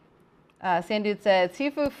 Sandude said,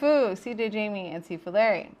 Sifu Fu, CJ Jamie, and Sifu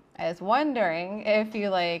Larry. I was wondering if you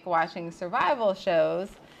like watching survival shows,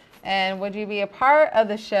 and would you be a part of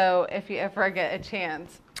the show if you ever get a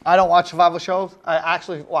chance? I don't watch survival shows. I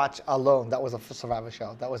actually watch Alone. That was a survival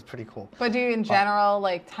show. That was pretty cool. But do you in general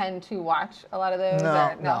like tend to watch a lot of those?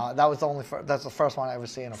 No. That was that's the first one I ever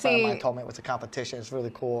seen. A friend of mine told me it was a competition. It's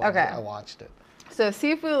really cool. Okay. I watched it. So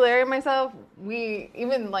Sifu, Larry, and myself, we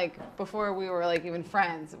even like before we were like even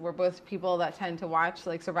friends, we're both people that tend to watch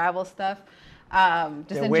like survival stuff. Just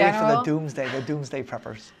They're in waiting general. for the doomsday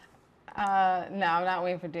preppers. No, I'm not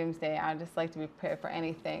waiting for doomsday. I just like to be prepared for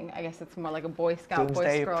anything. I guess it's more like a Boy Scout,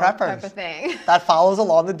 Doomsday Boy Scout preppers. type of thing. That follows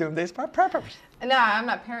along the doomsday preppers. No, I'm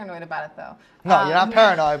not paranoid about it though. No, you're not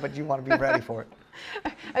paranoid, but you want to be ready for it.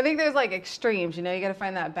 I think there's like extremes. You got to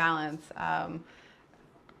find that balance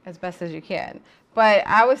as best as you can. But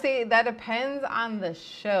I would say that depends on the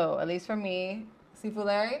show. At least for me, Sifu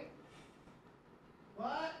Larry.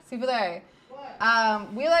 What? Sifu Larry.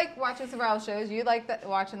 What? We like watching survival shows. You like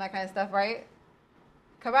watching that kind of stuff, right?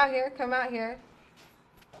 Come out here. Come out here.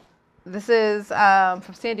 This is from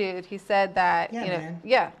Sandude. He said that, Yeah, man.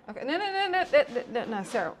 Yeah. Okay. No,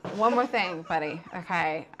 sir. One more thing, buddy.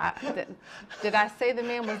 Okay. Did I say the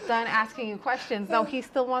man was done asking you questions? No, he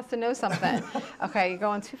still wants to know something. Okay, you're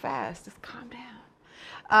going too fast. Just calm down.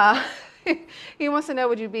 He wants to know,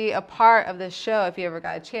 would you be a part of this show if you ever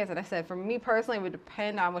got a chance? And I said, for me personally, it would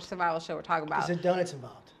depend on which survival show we're talking about. Is there donuts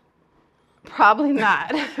involved? Probably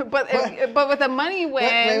not. but with a money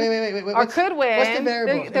win, Wait. or could win, What's the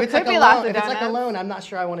variable? there If it's could like be a lots loan, of if it's like a donuts. loan, I'm not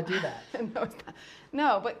sure I want to do that. No, it's not.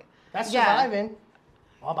 No, but That's yeah. surviving.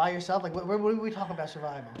 All by yourself? Like, what are we talking about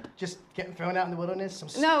survival? Just getting thrown out in the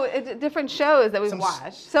wilderness? No, it's different shows that we've Some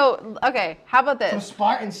watched. So, okay, how about Some this?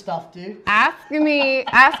 Spartan stuff, dude.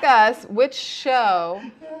 Ask us which show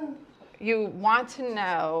you want to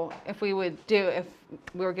know if we would do if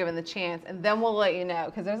we were given the chance, and then we'll let you know,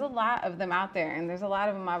 because there's a lot of them out there, and there's a lot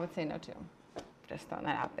of them I would say no to. Just throwing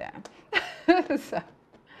that out there. So,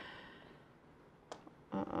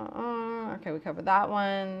 okay, we covered that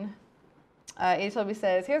one. HLB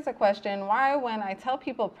says, here's a question. Why, when I tell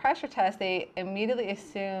people pressure test, they immediately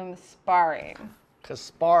assume sparring? Because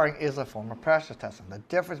sparring is a form of pressure testing. The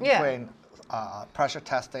difference between pressure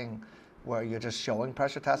testing, where you're just showing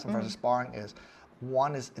pressure testing, versus sparring is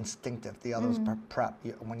one is instinctive, the other is prep.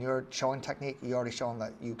 When you're showing technique, you're already showing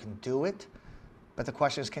that you can do it, but the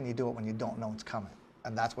question is, can you do it when you don't know it's coming?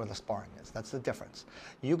 And that's where the sparring is. That's the difference.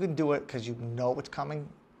 You can do it because you know it's coming,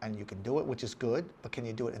 and you can do it, which is good, but can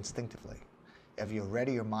you do it instinctively? If you're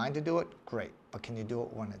ready your mind to do it, great, but can you do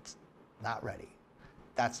it when it's not ready?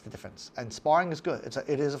 That's the difference. And sparring is good.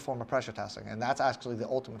 It is a form of pressure testing, and that's actually the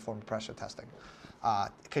ultimate form of pressure testing,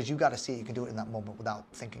 because you got to see you can do it in that moment without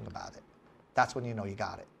thinking about it. That's when you know you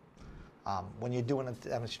got it. When you're doing a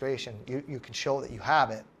demonstration, you can show that you have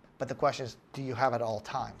it, but the question is, do you have it at all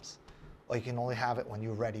times? Or you can only have it when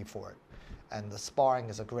you're ready for it. And the sparring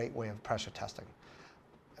is a great way of pressure testing.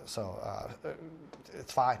 So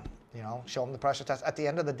it's fine, you know, show them the pressure test. At the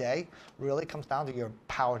end of the day, really comes down to your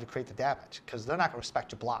power to create the damage, because they're not going to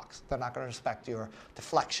respect your blocks. They're not going to respect your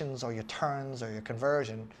deflections or your turns or your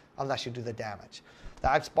conversion unless you do the damage.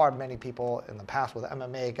 I've sparred many people in the past with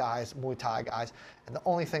MMA guys, Muay Thai guys, and the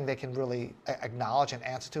only thing they can really acknowledge and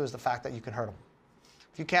answer to is the fact that you can hurt them.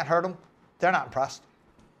 If you can't hurt them, they're not impressed.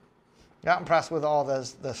 You're not impressed with all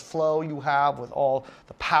this flow you have, with all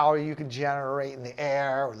the power you can generate in the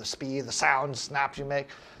air, or the speed, the sound snaps you make.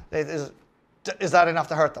 Is that enough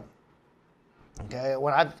to hurt them? Okay,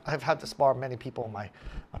 when I've had to spar many people in my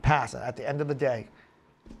past, and at the end of the day,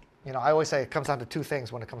 you know, I always say it comes down to two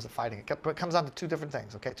things when it comes to fighting. It comes down to two different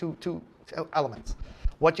things, okay? Two elements.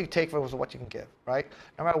 What you take versus what you can give, right?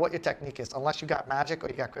 No matter what your technique is, unless you got magic or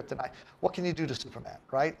you got kryptonite, what can you do to Superman,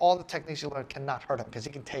 right? All the techniques you learn cannot hurt him because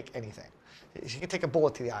he can take anything. He can take a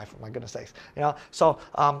bullet to the eye, for my goodness sakes. You know, so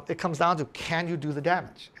it comes down to, can you do the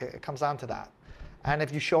damage? It comes down to that. And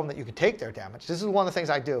if you show them that you can take their damage, this is one of the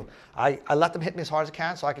things I do. I let them hit me as hard as I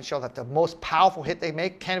can so I can show that the most powerful hit they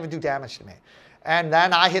make can't even do damage to me. And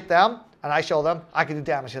then I hit them, and I show them I can do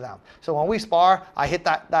damage to them. So when we spar, I hit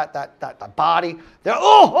that body. They're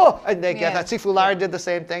and they get that. Sifu Larry did the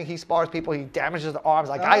same thing. He spars people. He damages their arms.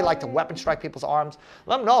 Like I like to weapon strike people's arms.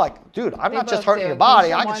 Let them know, like, dude, I'm not just hurting your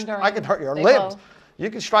body. I can hurt your limbs. You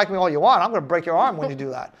can strike me all you want. I'm going to break your arm when you do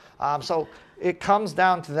that. So it comes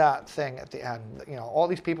down to that thing at the end. You know, all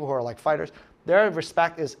these people who are like fighters, their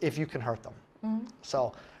respect is if you can hurt them. Mm-hmm.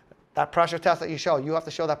 So that pressure test that you show, you have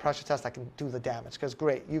to show that pressure test that can do the damage. Because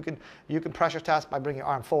great, you can pressure test by bringing your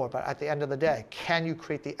arm forward, but at the end of the day, can you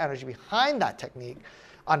create the energy behind that technique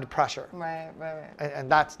under pressure? Right. And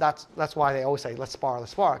that's why they always say, let's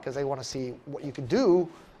spar, because they want to see what you can do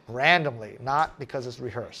randomly, not because it's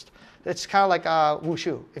rehearsed. It's kind of like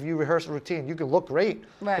wushu. If you rehearse a routine, you can look great,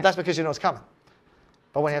 but that's because you know it's coming.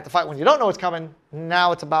 But when you have to fight, when you don't know it's coming,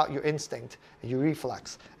 now it's about your instinct, your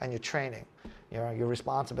reflex, and your training. You know, your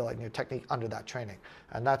responsibility and your technique under that training.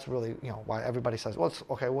 And that's really, you know, why everybody says, well,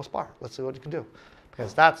 okay, we'll spar. Let's see what you can do.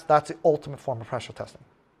 Because that's the ultimate form of pressure testing.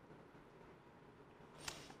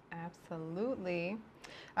 Absolutely.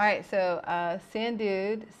 All right, so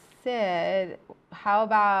Sandude said, how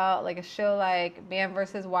about like a show like Man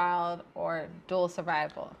vs. Wild or Dual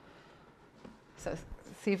Survival? So,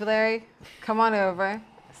 Sifu Larry, come on over.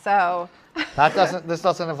 So this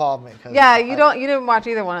doesn't involve me. Yeah, you didn't watch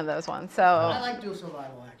either one of those ones. So I like Dual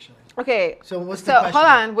Survival actually. Okay. So what's the question? Hold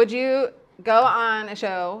on. Would you go on a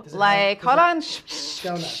show like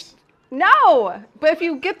donuts? No, but if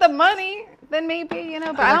you get the money, then maybe, you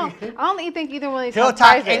know. But I don't think either one of these. He'll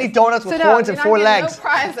attack any donuts with horns and 4 legs. No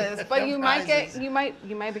prizes, but you might get you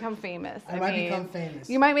might become famous. I might become famous.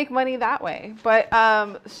 You might make money that way. But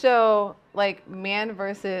so like Man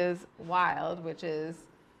vs. Wild, which is.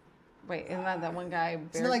 Wait, isn't that one guy?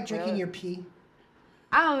 Isn't it like drinking your pee?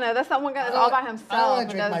 I don't know. That's that one guy that's all by himself. I don't want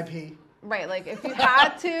to drink my pee. Right, like if you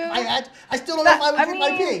had to. I still don't know if I would drink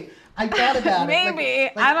my pee. I thought about it.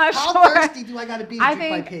 Maybe. I'm not sure. How thirsty do I got to be to drink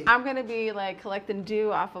my pee? I'm going to be like collecting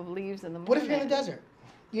dew off of leaves in the morning. What if you're in the desert?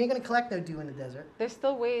 You ain't going to collect no dew in the desert. There's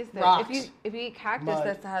still ways that Rocks, if you eat cactus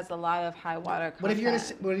that has a lot of high water content. What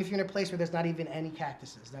if you're in a place where there's not even any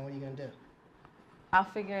cactuses? Then what are you going to do? I'll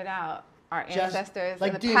figure it out. Our ancestors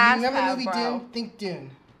like in the Dune. past You remember the movie bro. Dune? Think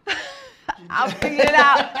Dune. I'll figure it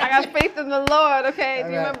out. I got faith in the Lord. Okay.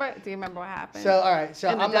 Do you remember what happened? So all right. So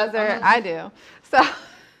in the desert, I do. So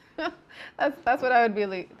that's what I would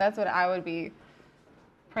be. That's what I would be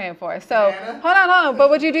praying for. So hold on. But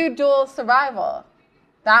would you do Dual Survival?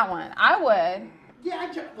 That one, I would.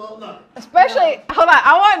 Yeah, well, look. Especially, hold on,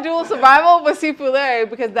 I want Dual Survival with Sifu Larry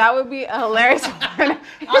because that would be a hilarious one.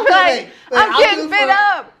 I'm getting fit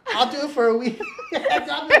up. I'll do it for a week.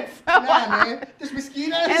 Man, there's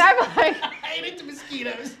mosquitoes. And I'm like, I ain't into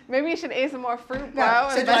mosquitoes. Maybe you should eat some more fruit, bro. No,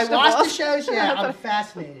 so did I watch the shows? Yeah, I'm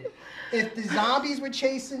fascinated. If the zombies were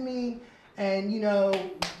chasing me, and you know,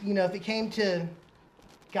 if it came to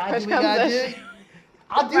God, do we gotta do it?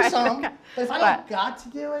 I'll do some. But if I don't got to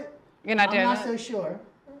do it. You're not doing it? I'm not so sure.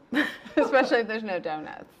 Especially if there's no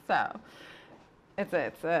donuts. So it's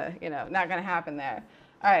not going to happen there.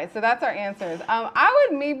 All right, so that's our answers. I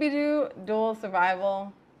would maybe do Dual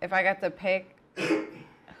Survival if I got to pick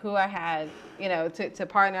who I had, you know, to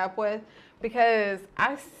partner up with, because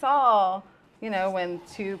I saw, you know, when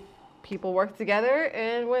two people work together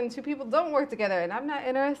and when two people don't work together, and I'm not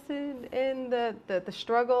interested in the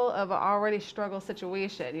struggle of an already struggle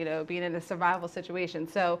situation, you know, being in a survival situation.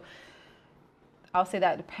 So I'll say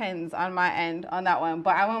that depends on my end on that one,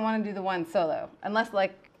 but I wouldn't want to do the one solo unless,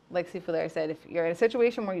 like Sifu Larry said, if you're in a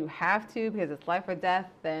situation where you have to because it's life or death,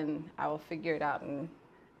 then I will figure it out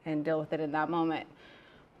and deal with it in that moment.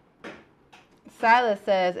 Silas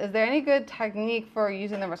says, is there any good technique for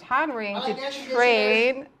using the Rattan ring to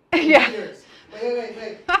trade? Yeah. Wait.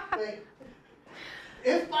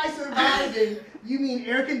 If by surviving you mean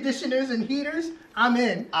air conditioners and heaters, I'm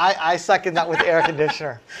in. I second that with air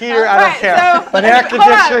conditioner. Heater, I don't care. But air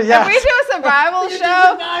conditioner, yes. If we do a survival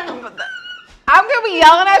show, I'm going to be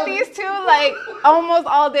yelling at these two like almost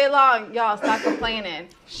all day long. Y'all, stop complaining.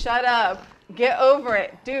 Shut up. Get over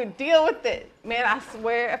it. Dude, deal with it. Man, I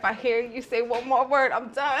swear if I hear you say one more word, I'm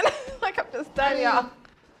done. Like, I'm just done, y'all.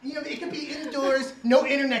 You know, it could be indoors, no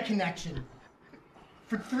internet connection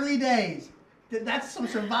for 3 days. That's some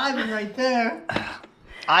surviving right there.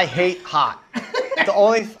 I hate hot. The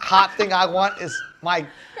only hot thing I want is my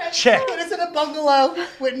chick. When it's in a bungalow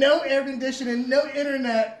with no air conditioning, no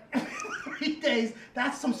internet, 3 days,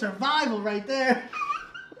 that's some survival right there.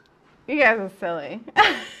 You guys are silly.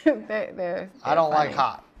 they're I don't funny. like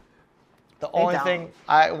hot. The only thing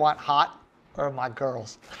I want hot are my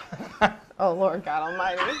girls. Oh, Lord God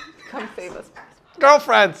Almighty. Come save us.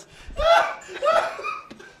 Girlfriends.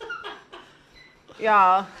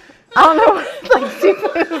 Y'all, I don't know. Like,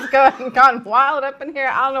 Seafood has gone wild up in here.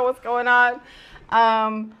 I don't know what's going on.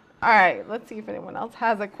 All right, let's see if anyone else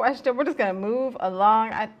has a question. We're just going to move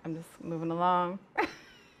along. I'm just moving along.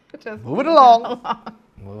 Moving along.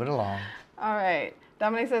 Moving along. All right.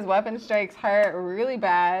 Dominic says weapon strikes hurt really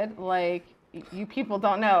bad. Like, you people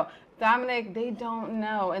don't know. Dominic, they don't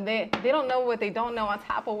know. And they don't know what they don't know on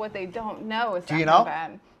top of what they don't know. It's Do you know?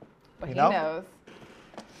 bad. But you he know? knows.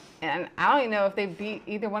 And I don't even know if they beat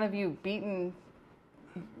either one of you beaten,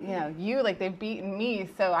 you like they've beaten me.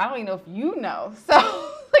 So I don't even know if you know. So,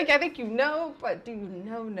 like, I think you know, but do you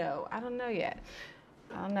know? I don't know yet.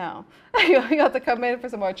 I don't know. You have to come in for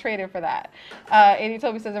some more trading for that. Andy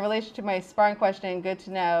Toby says, in relation to my sparring question, good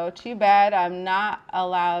to know. Too bad I'm not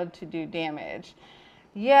allowed to do damage.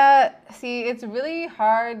 Yeah, see, it's really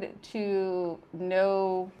hard to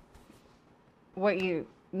know what you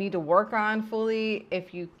need to work on fully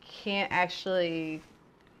if you can't actually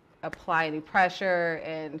apply any pressure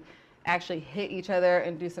and actually hit each other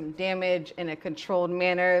and do some damage in a controlled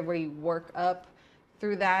manner where you work up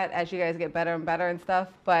through that as you guys get better and better and stuff.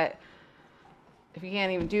 But if you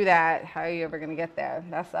can't even do that, how are you ever going to get there?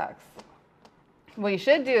 That sucks. What you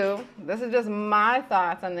should do, this is just my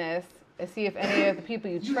thoughts on this, is see if any of the people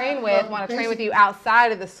you train with want to train with you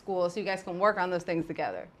outside of the school so you guys can work on those things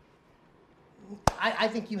together. I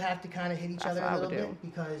think you have to kind of hit each other a little bit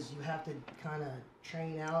because you have to kind of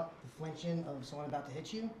train out the flinching of someone about to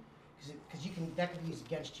hit you because that could be used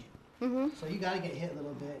against you. Mm-hmm. So you got to get hit a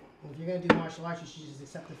little bit. And if you're going to do martial arts, you should just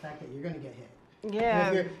accept the fact that you're going to get hit. Yeah.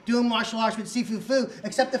 And if you're doing martial arts with Sifu Fu,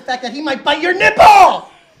 accept the fact that he might bite your nipple!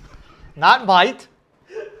 Not bite.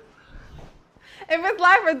 If it's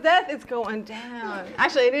life or death, it's going down.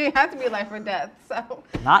 Actually, it didn't have to be life or death. So.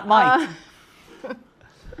 Not might.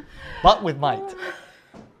 But with might.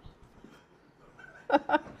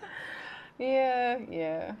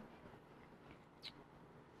 Yeah.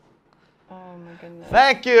 Oh my goodness.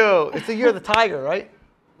 Thank you. It's the year of the tiger, right?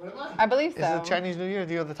 What am I? I believe so. It's the Chinese New Year,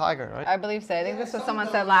 the year of the tiger, right? I believe so. I think this is what someone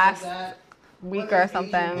said last week or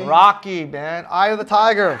something. Rocky, man. Eye of the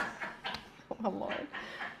tiger. Oh, Lord.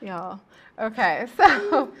 Y'all. Okay,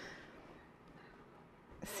 so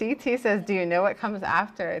CT says, do you know what comes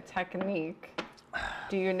after a technique?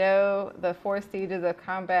 Do you know the 4 stages of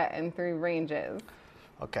combat and 3 ranges?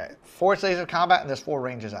 Okay, 4 stages of combat, and there's 4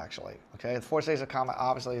 ranges, actually. Okay, the 4 stages of combat,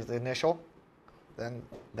 obviously, is the initial, then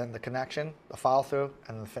the connection, the follow-through,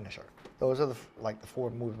 and the finisher. Those are the 4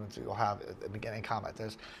 movements you'll have at the beginning of combat.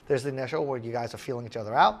 There's the initial, where you guys are feeling each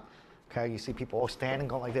other out. Okay, you see people standing,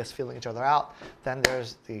 going like this, feeling each other out. Then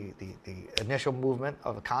there's the initial movement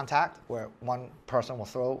of a contact, where one person will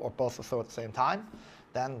throw, or both will throw at the same time.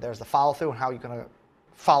 Then there's the follow-through, and how you're going to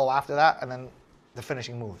follow after that, and then the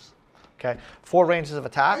finishing moves. Okay, 4 ranges of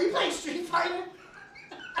attack. Are you playing Street Fighter?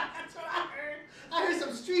 That's what I heard. I heard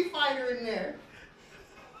some Street Fighter in there.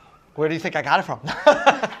 Where do you think I got it from?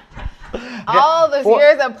 All those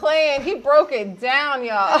years of playing, he broke it down,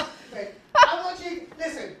 y'all. I want you,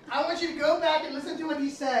 listen, I want you to go back and listen to what he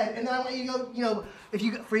said, and then I want you to go, you know,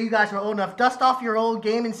 for you guys who are old enough, dust off your old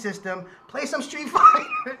gaming system, play some Street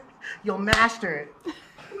Fighter, you'll master it.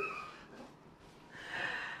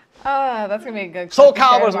 Oh, that's gonna be a good. Soul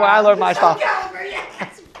Calibur is where I learned my stuff. Calibur,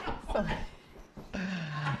 yes!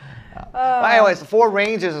 But anyways, the 4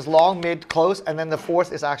 ranges is long, mid, close, and then the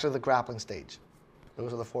 4th is actually the grappling stage.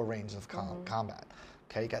 Those are the 4 ranges of combat.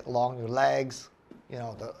 Okay, you got long your legs, you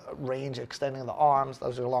know, the range extending the arms,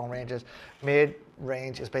 those are long ranges. Mid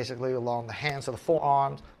range is basically along the hands of the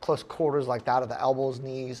forearms, close quarters like that of the elbows,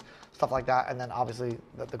 knees, stuff like that, and then obviously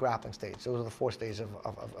the grappling stage. Those are the 4 stages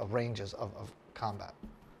of ranges of combat.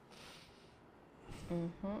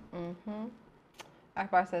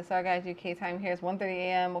 Akbar says, sorry guys, UK time here is 1:30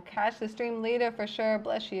 a.m. We'll catch the stream later for sure.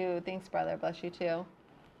 Bless you. Thanks, brother. Bless you too.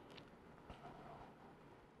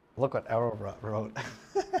 Look what Errol wrote.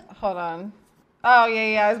 Hold on. Oh,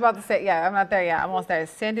 yeah. I was about to say, yeah, I'm not there yet. I'm almost there.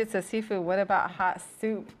 Sandy says, seafood, what about hot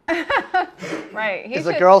soup? Right. Is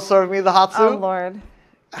the girl serving me the hot soup? Oh, Lord.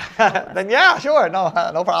 Then yeah, sure. No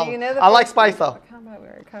problem. Do you know the I like first- spice though. We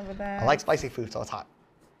already covered that. I like spicy food, so it's hot.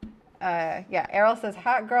 Yeah, Errol says,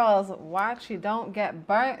 hot girls, watch you don't get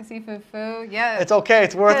burnt seafood food. Yeah. It's okay.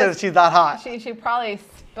 It's worth it if she's that hot. She probably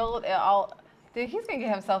spilled it all. Dude, he's going to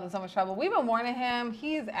get himself in so much trouble. We've been warning him.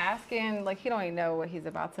 He's asking, like, he don't even know what he's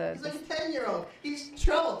about to. He's like a 10-year-old. He's in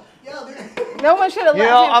trouble. Yo, No one should have let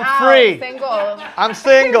him I'm out free. single. I'm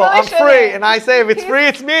single. really I'm free. shouldn't. And I say, if it's free,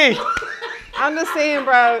 it's me. I'm just saying,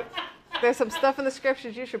 bro, there's some stuff in the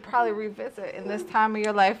scriptures you should probably revisit in this time of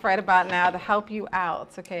your life right about now to help you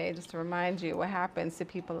out, okay? Just to remind you what happens to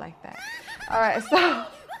people like that. All right, so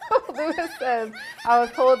Lewis says, I was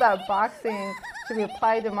told that boxing should be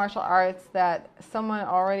applied to martial arts that someone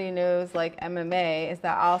already knows, like MMA. Is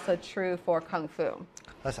that also true for Kung Fu?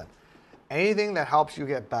 Listen, anything that helps you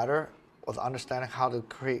get better with understanding how to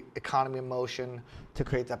create economy of motion, to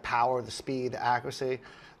create the power, the speed, the accuracy,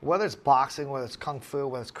 whether it's boxing, whether it's Kung Fu,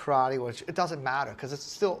 whether it's karate, it doesn't matter because it's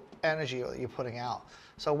still energy that you're putting out.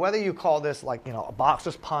 So whether you call this like, you know, a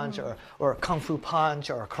boxer's punch or a Kung Fu punch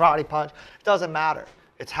or a karate punch, it doesn't matter.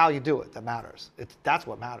 It's how you do it that matters. That's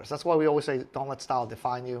what matters. That's why we always say, don't let style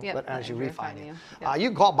define you, Yep, let energy refine you. Yep. You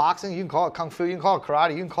can call it boxing, you can call it Kung Fu, you can call it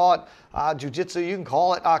karate, you can call it jiu-jitsu, you can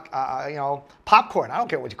call it, you know, popcorn. I don't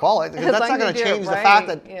care what you call it. Because As that's long not as going you to do it change the right, fact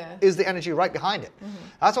that yeah. is the energy right behind it.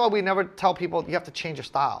 That's why we never tell people you have to change your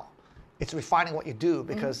style. It's refining what you do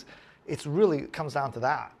because it's really comes down to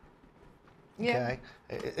that. Yeah.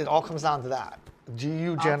 Okay? It all comes down to that. Do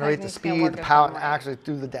you generate the techniques can speed, work the if power, done and right. actually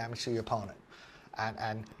do the damage to your opponent?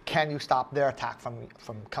 And can you stop their attack from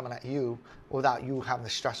coming at you without you having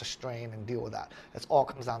to stress or strain and deal with that? It all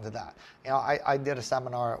comes down to that. You know, I did a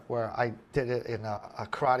seminar where I did it in a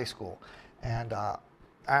karate school, and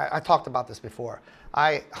I talked about this before.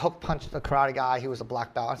 I hook punched the karate guy. He was a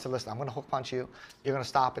black belt. I said, listen, I'm going to hook punch you. You're going to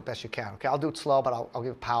stop it best you can. Okay, I'll do it slow, but I'll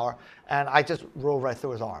give power. And I just rolled right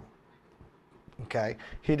through his arm. Okay,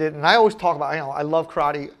 he did, and I always talk about, you know, I love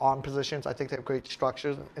karate arm positions. I think they have great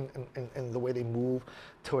structures in the way they move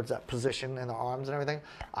towards that position in the arms and everything.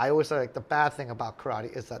 I always say, like, the bad thing about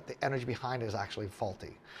karate is that the energy behind it is actually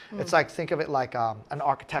faulty. It's like, think of it like an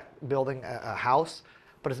architect building a house,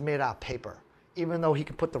 but it's made out of paper. Even though he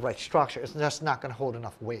can put the right structure, it's just not going to hold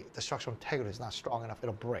enough weight. The structural integrity is not strong enough,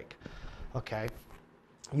 it'll break. Okay,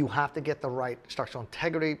 you have to get the right structural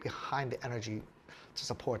integrity behind the energy to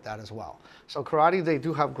support that as well. So karate, they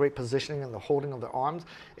do have great positioning in the holding of their arms.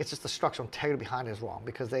 It's just the structural integrity behind it is wrong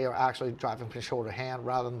because they are actually driving from shoulder to hand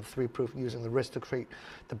rather than the three-proof using the wrist to create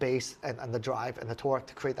the base and the drive and the torque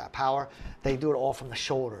to create that power. They do it all from the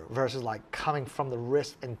shoulder versus like coming from the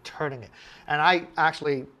wrist and turning it. And I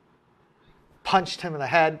actually punched him in the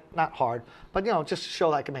head, not hard, but, you know, just to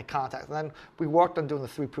show that I can make contact. And then we worked on doing the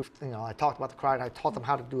three-proof, you know, I talked about the karate, and I taught them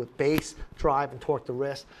how to do it base, drive, and torque the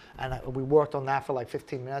wrist, and we worked on that for like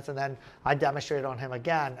 15 minutes, and then I demonstrated on him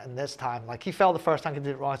again, and this time, like, he fell the first time, he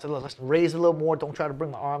did it wrong. I said, listen, raise it a little more, don't try to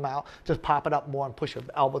bring my arm out, just pop it up more and push your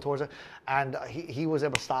elbow towards it, and he was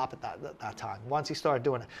able to stop it that time. Once he started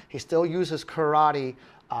doing it, he still uses karate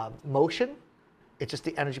motion. It's just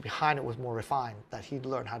the energy behind it was more refined, that he'd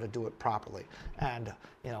learned how to do it properly. And,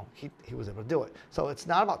 you know, he was able to do it. So it's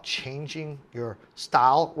not about changing your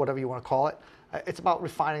style, whatever you want to call it. It's about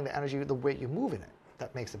refining the energy, the way you move in it,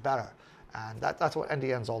 that makes it better. And that's what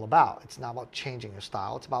NDN is all about. It's not about changing your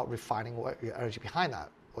style. It's about refining what your energy behind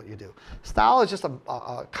that, what you do. Style is just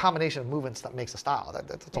a combination of movements that makes a style.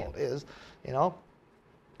 That's all it is, you know.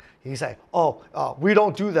 You say, we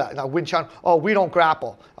don't do that. Now, Wing Chun, we don't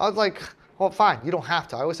grapple. I was like, well, fine, you don't have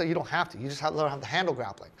to. I always say you don't have to. You just have to learn how to handle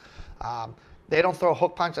grappling. They don't throw a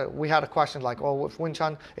hook punch. We had a question like, oh, with Wing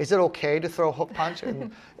Chun, is it okay to throw a hook punch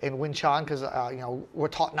in Wing Chun? Because we're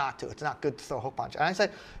taught not to. It's not good to throw a hook punch. And I say,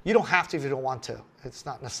 you don't have to if you don't want to. It's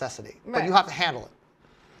not necessity. Right. But you have to handle it.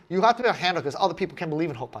 You have to be able to handle it because other people can believe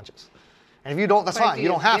in hook punches. And if you don't, that's fine. You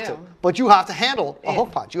don't have to. But you have to handle a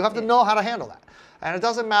hook punch. You have to know how to handle that. And it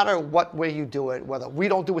doesn't matter what way you do it, whether we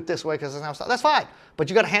don't do it this way because it's not, that's fine. But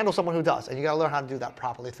you got to handle someone who does. And you got to learn how to do that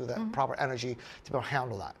properly through that proper energy to be able to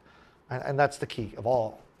handle that. And that's the key of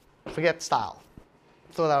all. Forget style.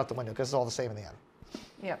 Throw that out the window because it's all the same in the end.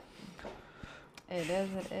 Yep. It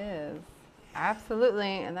is.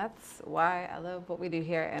 Absolutely. And that's why I love what we do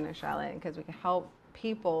here at Inner Charlotte, because we can help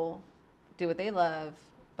people do what they love,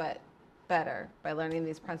 but better by learning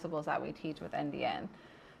these principles that we teach with NDN.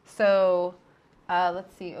 So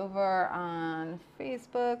let's see, over on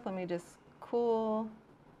Facebook, let me just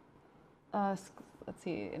let's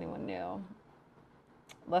see, anyone new?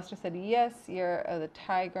 Lester said, yes, you're the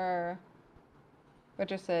tiger.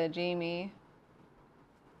 Richard said, Jamie,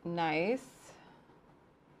 nice.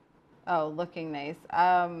 Oh, looking nice.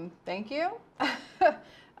 Thank you.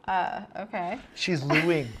 Okay. She's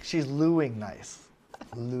looing. She's looing nice.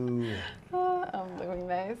 Looing. I'm looing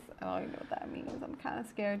nice. I don't even know what that means. I'm kind of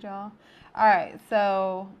scared, y'all. All right,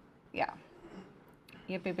 so yeah.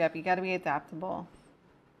 Yep. You got to be adaptable.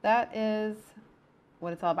 That is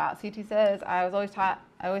what it's all about. CT says, I always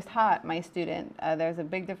taught my student there's a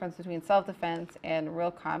big difference between self-defense and real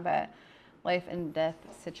combat, life and death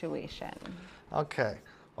situation. Okay,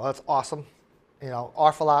 well that's awesome.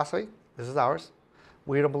 Our philosophy, this is ours.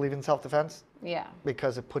 We don't believe in self-defense. Yeah.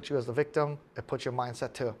 Because it puts you as the victim. It puts your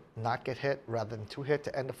mindset to not get hit rather than to hit.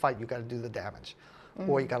 To end the fight, you got to do the damage,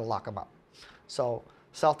 or you got to lock them up. So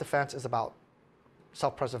self-defense is about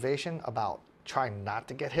self-preservation, about trying not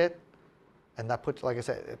to get hit. And that puts, like I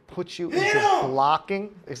said, it puts you into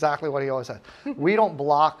blocking, exactly what he always said. We don't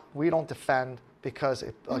block, we don't defend, because,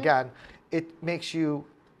 again, it makes you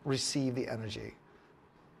receive the energy.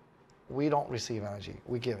 We don't receive energy,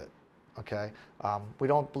 we give it, okay? We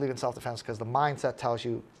don't believe in self-defense because the mindset tells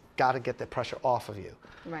you, got to get the pressure off of you.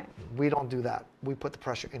 Right. We don't do that. We put the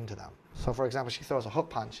pressure into them. So, for example, she throws a hook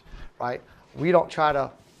punch, right? We don't try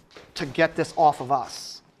to get this off of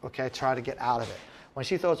us, okay? Try to get out of it. When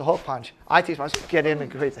she throws a hook punch, I teach myself, get in and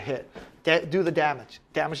create the hit. Do the damage.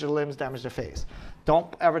 Damage their limbs, damage their face.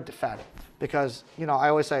 Don't ever defend. Because, I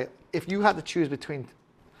always say, if you had to choose between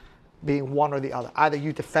being one or the other, either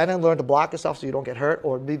you defend and learn to block yourself so you don't get hurt,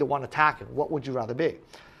 or be the one attacking, what would you rather be?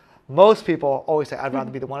 Most people always say, I'd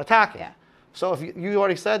rather be the one attacking. Yeah. So if you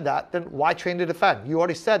already said that, then why train to defend? You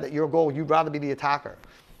already said that your goal, you'd rather be the attacker.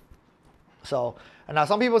 So, and now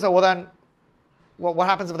some people say, well then, what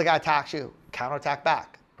happens if the guy attacks you? Counterattack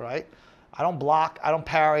back, right? I don't block, I don't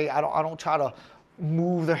parry, I don't try to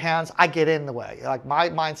move their hands. I get in the way. Like my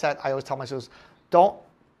mindset, I always tell my students, don't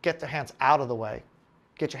get their hands out of the way,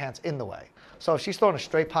 get your hands in the way. So if she's throwing a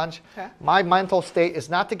straight punch, my mental state is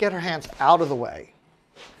not to get her hands out of the way.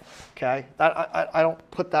 Okay, I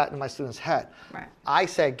don't put that in my students' head. Right. I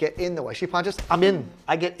say get in the way. She punches, I'm in.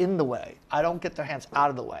 I get in the way. I don't get their hands out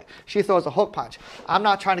of the way. She throws a hook punch. I'm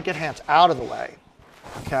not trying to get hands out of the way.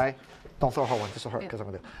 Okay, don't throw a whole one. This will hurt because I'm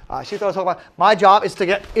gonna do. She throws a hook punch. My job is to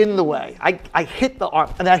get in the way. I hit the arm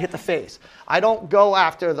and then I hit the face. I don't go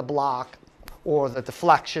after the block or the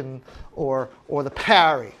deflection or the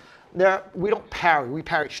parry. We don't parry. We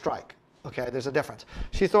parry strike. Okay, there's a difference.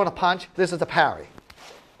 She's throwing a punch. This is a parry.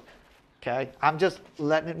 Okay, I'm just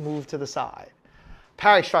letting it move to the side.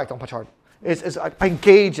 Parry strike, don't punch hard. I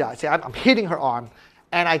engage that. See, I'm hitting her arm,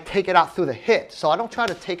 and I take it out through the hit. So I don't try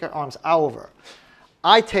to take her arms over.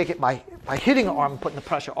 I take it by hitting her arm and putting the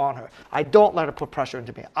pressure on her. I don't let her put pressure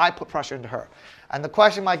into me. I put pressure into her. And the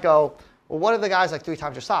question might go, well, what if the guy's like 3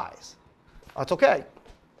 times your size? Oh, it's okay.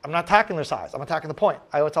 I'm not attacking their size. I'm attacking the point.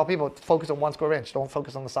 I always tell people, focus on 1 square inch. Don't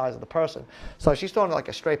focus on the size of the person. So she's throwing like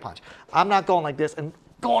a straight punch. I'm not going like this and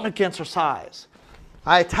going against her size.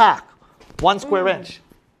 I attack 1 square inch.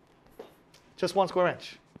 Just 1 square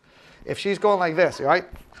inch. If she's going like this, right?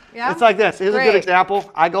 Yeah. It's like this. Here's Great. a good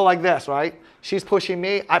example. I go like this, right? She's pushing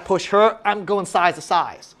me. I push her. I'm going size to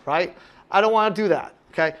size, right? I don't want to do that,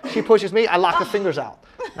 okay? She pushes me. I lock the fingers out.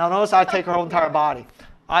 Now notice I take her whole entire body.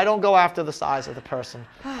 I don't go after the size of the person.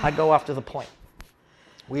 I go after the point.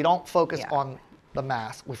 We don't focus on the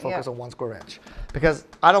mass. We focus on 1 square inch. Because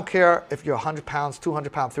I don't care if you're 100 pounds,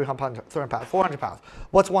 200 pounds, 300 pounds, 400 pounds.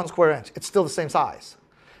 What's 1 square inch? It's still the same size.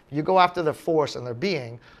 You go after their force and their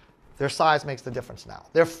being, their size makes the difference now.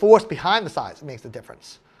 Their force behind the size makes the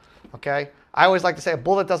difference. Okay? I always like to say a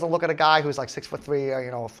bullet doesn't look at a guy who's like 6'3", or,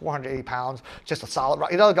 you know, 480 pounds, just a solid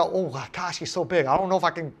rock. It doesn't go, oh gosh, he's so big. I don't know if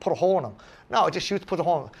I can put a hole in him. No, it just shoots, puts a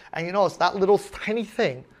hole in him. And you know, it's that little tiny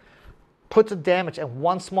thing puts a damage at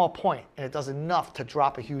one small point, and it does enough to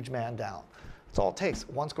drop a huge man down. That's all it takes.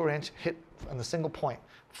 1 square inch hit on the single point.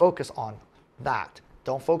 Focus on that.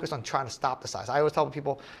 Don't focus on trying to stop the size. I always tell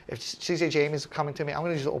people, if CJ Jamie's coming to me, I'm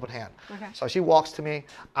going to use an open hand. Okay. So she walks to me.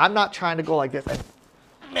 I'm not trying to go like this and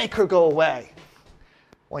make her go away.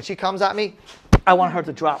 When she comes at me, I want her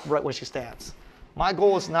to drop right where she stands. My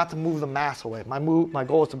goal is not to move the mass away. My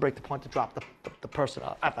goal is to break the point to drop the person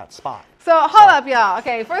at that spot. So hold up, y'all.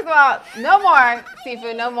 Okay, first of all, no more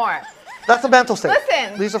seafood, no more. That's the mental state.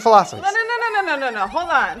 Listen. These are philosophies. No. Hold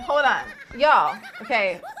on. Y'all,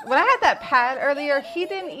 okay, when I had that pad earlier, he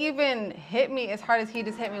didn't even hit me as hard as he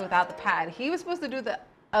just hit me without the pad. He was supposed to do the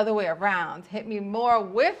other way around. Hit me more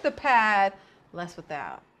with the pad, less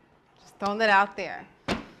without. Just throwing that out there.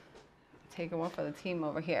 Taking one for the team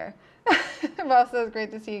over here. Ross, it's great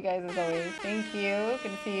to see you guys as always. Thank you.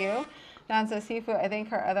 Good to see you. John says, seafood, I think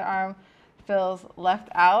her other arm feels left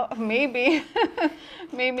out. Maybe.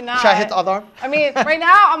 Maybe not. Should I hit the other arm? I mean, right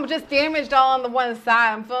now I'm just damaged all on the one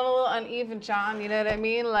side. I'm feeling a little uneven, John. You know what I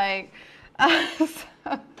mean? Like, CT,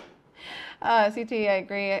 I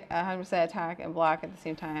agree. 100% attack and block at the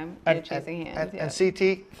same time. You're chasing hands. And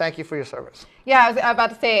CT, thank you for your service. Yeah, I was about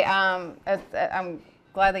to say, I'm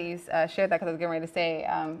glad that you shared that because I was getting ready to say,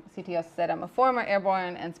 CT also said, I'm a former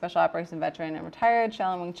airborne and special operations veteran and retired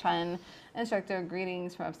Shaolin Wing Chun instructor.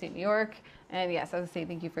 Greetings from upstate New York. And yes, I was going to say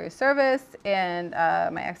thank you for your service. And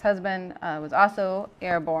my ex-husband was also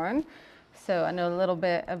airborne. So I know a little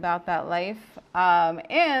bit about that life.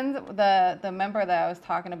 And the member that I was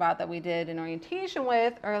talking about that we did an orientation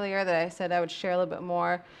with earlier that I said I would share a little bit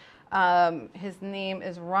more, his name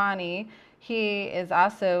is Ronnie. He is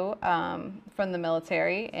also from the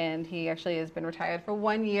military, and he actually has been retired for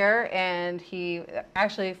 1 year. And he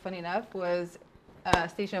actually, funny enough, was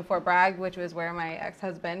stationed in Fort Bragg, which was where my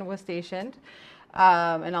ex-husband was stationed,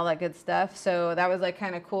 and all that good stuff. So that was like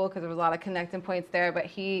kind of cool because there was a lot of connecting points there. But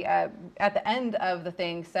he, at the end of the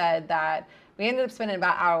thing, said that we ended up spending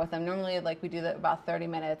about an hour with him. Normally, like we do that about 30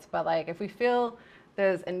 minutes, but like if we feel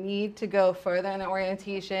there's a need to go further in the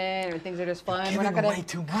orientation or things are just fun, we're not going to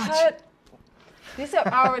too much. These are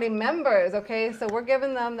already members, okay? So we're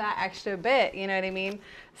giving them that extra bit, you know what I mean?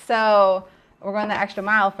 So we're going the extra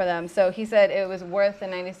mile for them. So he said it was worth the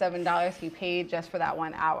 $97 he paid just for that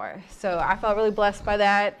 1 hour. So I felt really blessed by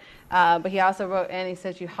that. But he also wrote in, he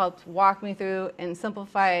said, you helped walk me through and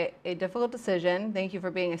simplify a difficult decision. Thank you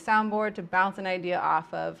for being a soundboard to bounce an idea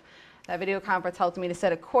off of. That video conference helped me to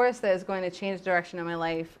set a course that is going to change the direction of my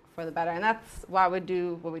life for the better. And that's why we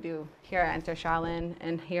do what we do here at Enter Shaolin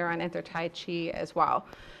and here on Enter Tai Chi as well.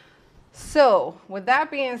 So with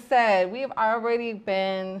that being said, we've already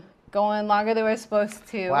been going longer than we're supposed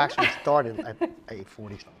to. Well, actually, it started at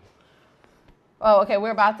 8:40. Oh, okay.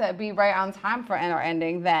 We're about to be right on time for our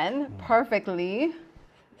ending then, perfectly.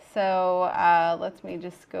 So let me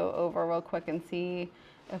just go over real quick and see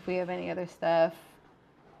if we have any other stuff.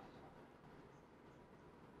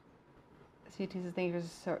 CT says, thank you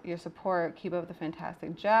for your support. Keep up the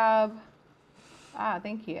fantastic job.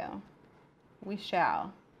 Thank you. We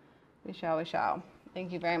shall. We shall.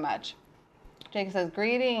 Thank you very much. Jake says,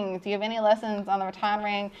 greetings. Do you have any lessons on the Rattan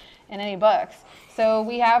Ring and any books? So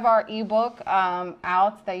we have our ebook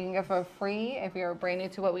out that you can get for free if you're brand new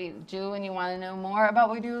to what we do and you want to know more about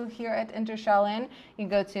what we do here at Enter Shaolin. You can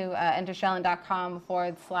go to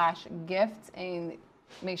entershaolin.com/gifts and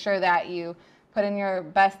make sure that you put in your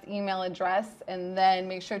best email address and then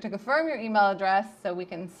make sure to confirm your email address so we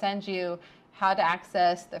can send you how to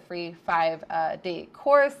access the free 5-day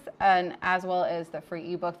course and as well as the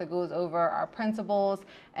free ebook that goes over our principles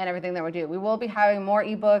and everything that we do. We will be having more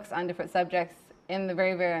ebooks on different subjects in the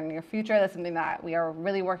very, very near future. That's something that we are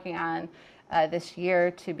really working on this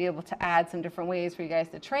year to be able to add some different ways for you guys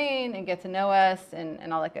to train and get to know us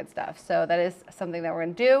and all that good stuff. So that is something that we're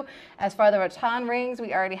going to do. As far as the Rattan Rings,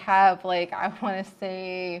 we already have, like, I want to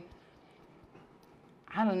say,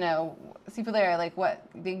 I don't know, see for there, like what,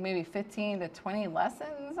 I think maybe 15 to 20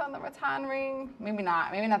 lessons on the Rattan Ring? Maybe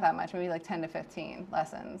not that much, maybe like 10 to 15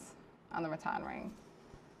 lessons on the Rattan Ring.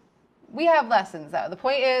 We have lessons though. The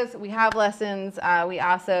point is we have lessons. We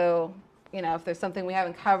also, you know, if there's something we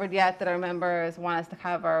haven't covered yet that our members want us to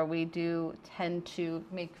cover, we do tend to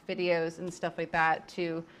make videos and stuff like that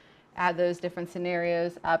to add those different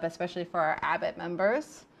scenarios up, especially for our Abbott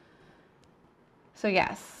members. So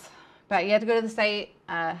yes. But you have to go to the site,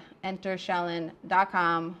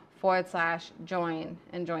 entershaolin.com/join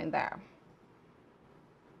and join there.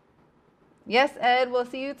 Yes, Ed, we'll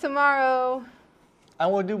see you tomorrow.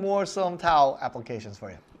 And we'll do more some towel applications for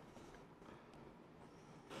you.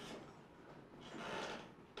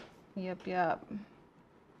 Yep.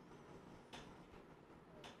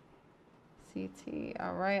 CT.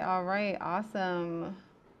 All right. Awesome.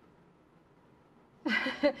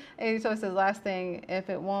 AD Toy says, last thing, if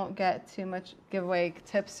it won't get too much giveaway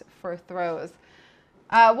tips for throws.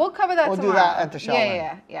 We'll cover that tomorrow. We'll do that at the show.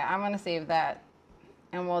 Yeah. I'm going to save that.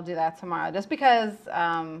 And we'll do that tomorrow. Just because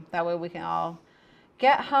that way we can all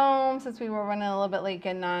get home, since we were running a little bit late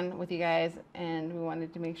getting on with you guys. And we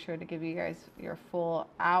wanted to make sure to give you guys your full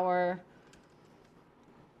hour.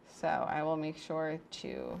 So I will make sure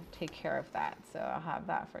to take care of that. So I'll have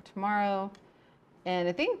that for tomorrow. And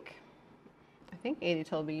I think AD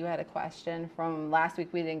told me you had a question from last week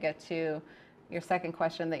we didn't get to, your second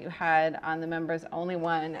question that you had on the members only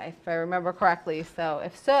one, if I remember correctly. So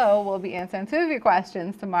if so, we'll be answering 2 of your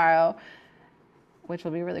questions tomorrow, which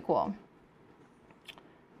will be really cool.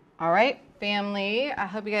 All right, family, I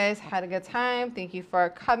hope you guys had a good time. Thank you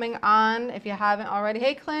for coming on. If you haven't already,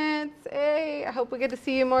 hey Clint, hey, I hope we get to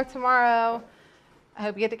see you more tomorrow. I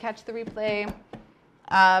hope you get to catch the replay.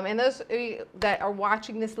 And those that are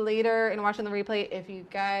watching this later and watching the replay, if you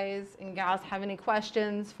guys and gals have any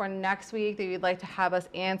questions for next week that you'd like to have us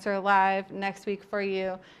answer live next week for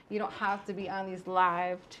you, you don't have to be on these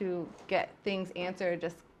live to get things answered.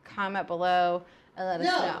 Just comment below and let us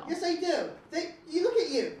know. Yes, I do. You look at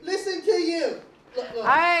you. Listen to you. Look. All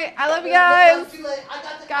right, I love you guys.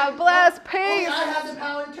 God bless. Peace. I have the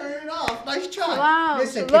power to turn it off. Nice try. Shalom.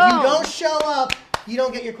 Listen, Shalom. if you don't show up, you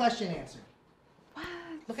don't get your question answered. What?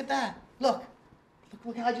 Look at that. Look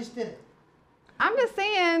how I just did it. I'm just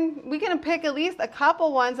saying, we can pick at least a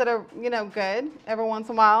couple ones that are, good every once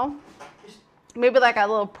in a while. Maybe like a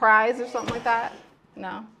little prize or something like that.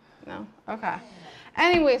 No? Okay.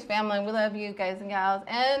 Anyways, family, we love you guys and gals.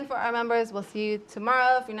 And for our members, we'll see you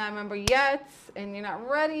tomorrow. If you're not a member yet and you're not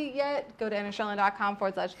ready yet, go to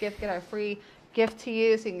endershellen.com/gift. Get our free gift to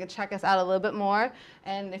you so you can check us out a little bit more.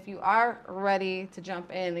 And if you are ready to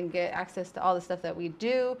jump in and get access to all the stuff that we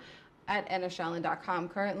do at endershellen.com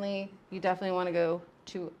currently, you definitely want to go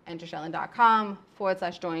to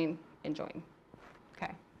endershellen.com/join and join.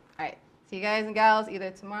 Okay. All right. See you guys and gals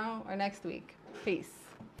either tomorrow or next week. Peace.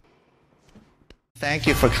 Thank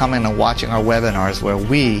you for coming and watching our webinars where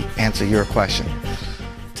we answer your question.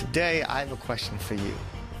 Today, I have a question for you.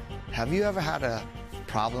 Have you ever had a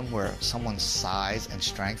problem where someone's size and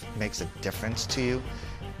strength makes a difference to you?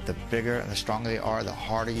 The bigger and the stronger they are, the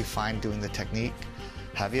harder you find doing the technique.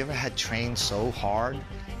 Have you ever had trained so hard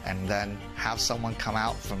and then have someone come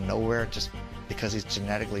out from nowhere just because he's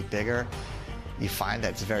genetically bigger? You find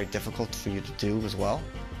that it's very difficult for you to do as well?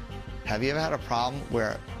 Have you ever had a problem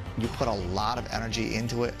where you put a lot of energy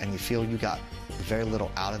into it and you feel you got very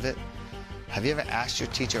little out of it? Have you ever asked your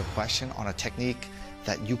teacher a question on a technique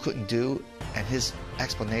that you couldn't do and his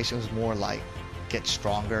explanation was more like, get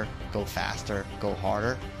stronger, go faster, go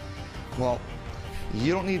harder? Well,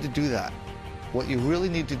 you don't need to do that. What you really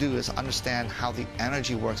need to do is understand how the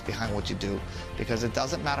energy works behind what you do, because it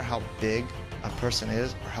doesn't matter how big a person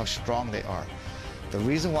is or how strong they are. The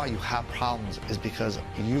reason why you have problems is because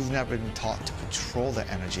you've never been taught to control the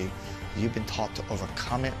energy. You've been taught to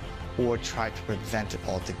overcome it or try to prevent it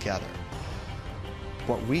altogether.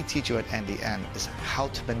 What we teach you at NDN is how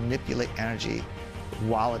to manipulate energy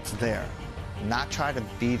while it's there. Not try to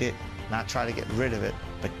beat it, not try to get rid of it,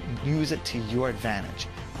 but use it to your advantage.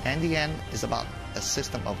 NDN is about a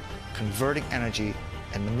system of converting energy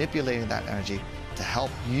and manipulating that energy to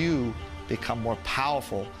help you become more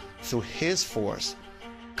powerful through his force.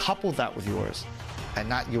 Couple that with yours and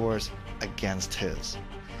not yours against his.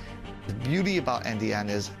 The beauty about NDN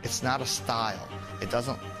is it's not a style. It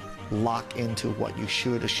doesn't lock into what you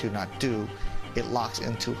should or should not do. It locks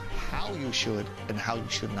into how you should and how you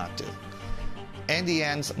should not do.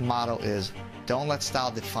 NDN's motto is, don't let style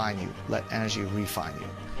define you, let energy refine you.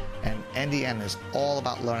 And NDN is all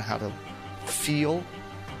about learning how to feel,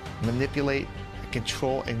 manipulate,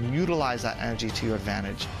 control, and utilize that energy to your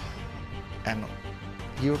advantage. And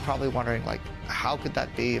you were probably wondering, like, how could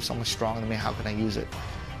that be? If someone's stronger than me, how can I use it?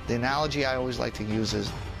 The analogy I always like to use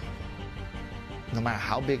is, no matter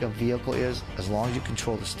how big a vehicle is, as long as you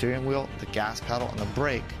control the steering wheel, the gas pedal, and the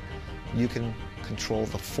brake, you can control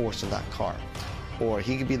the force of that car. Or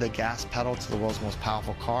he could be the gas pedal to the world's most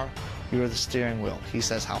powerful car. You're the steering wheel. He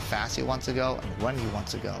says how fast he wants to go and when he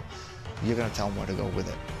wants to go. You're going to tell him where to go with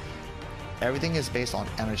it. Everything is based on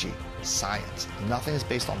energy, science. Nothing is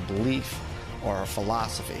based on belief or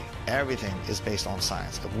philosophy. Everything is based on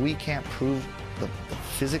science. If we can't prove the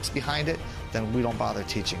physics behind it, then we don't bother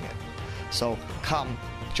teaching it. So come,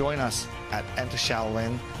 join us at Enter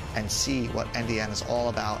Shaolin and see what NDN is all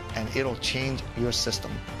about, and it'll change your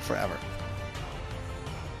system forever.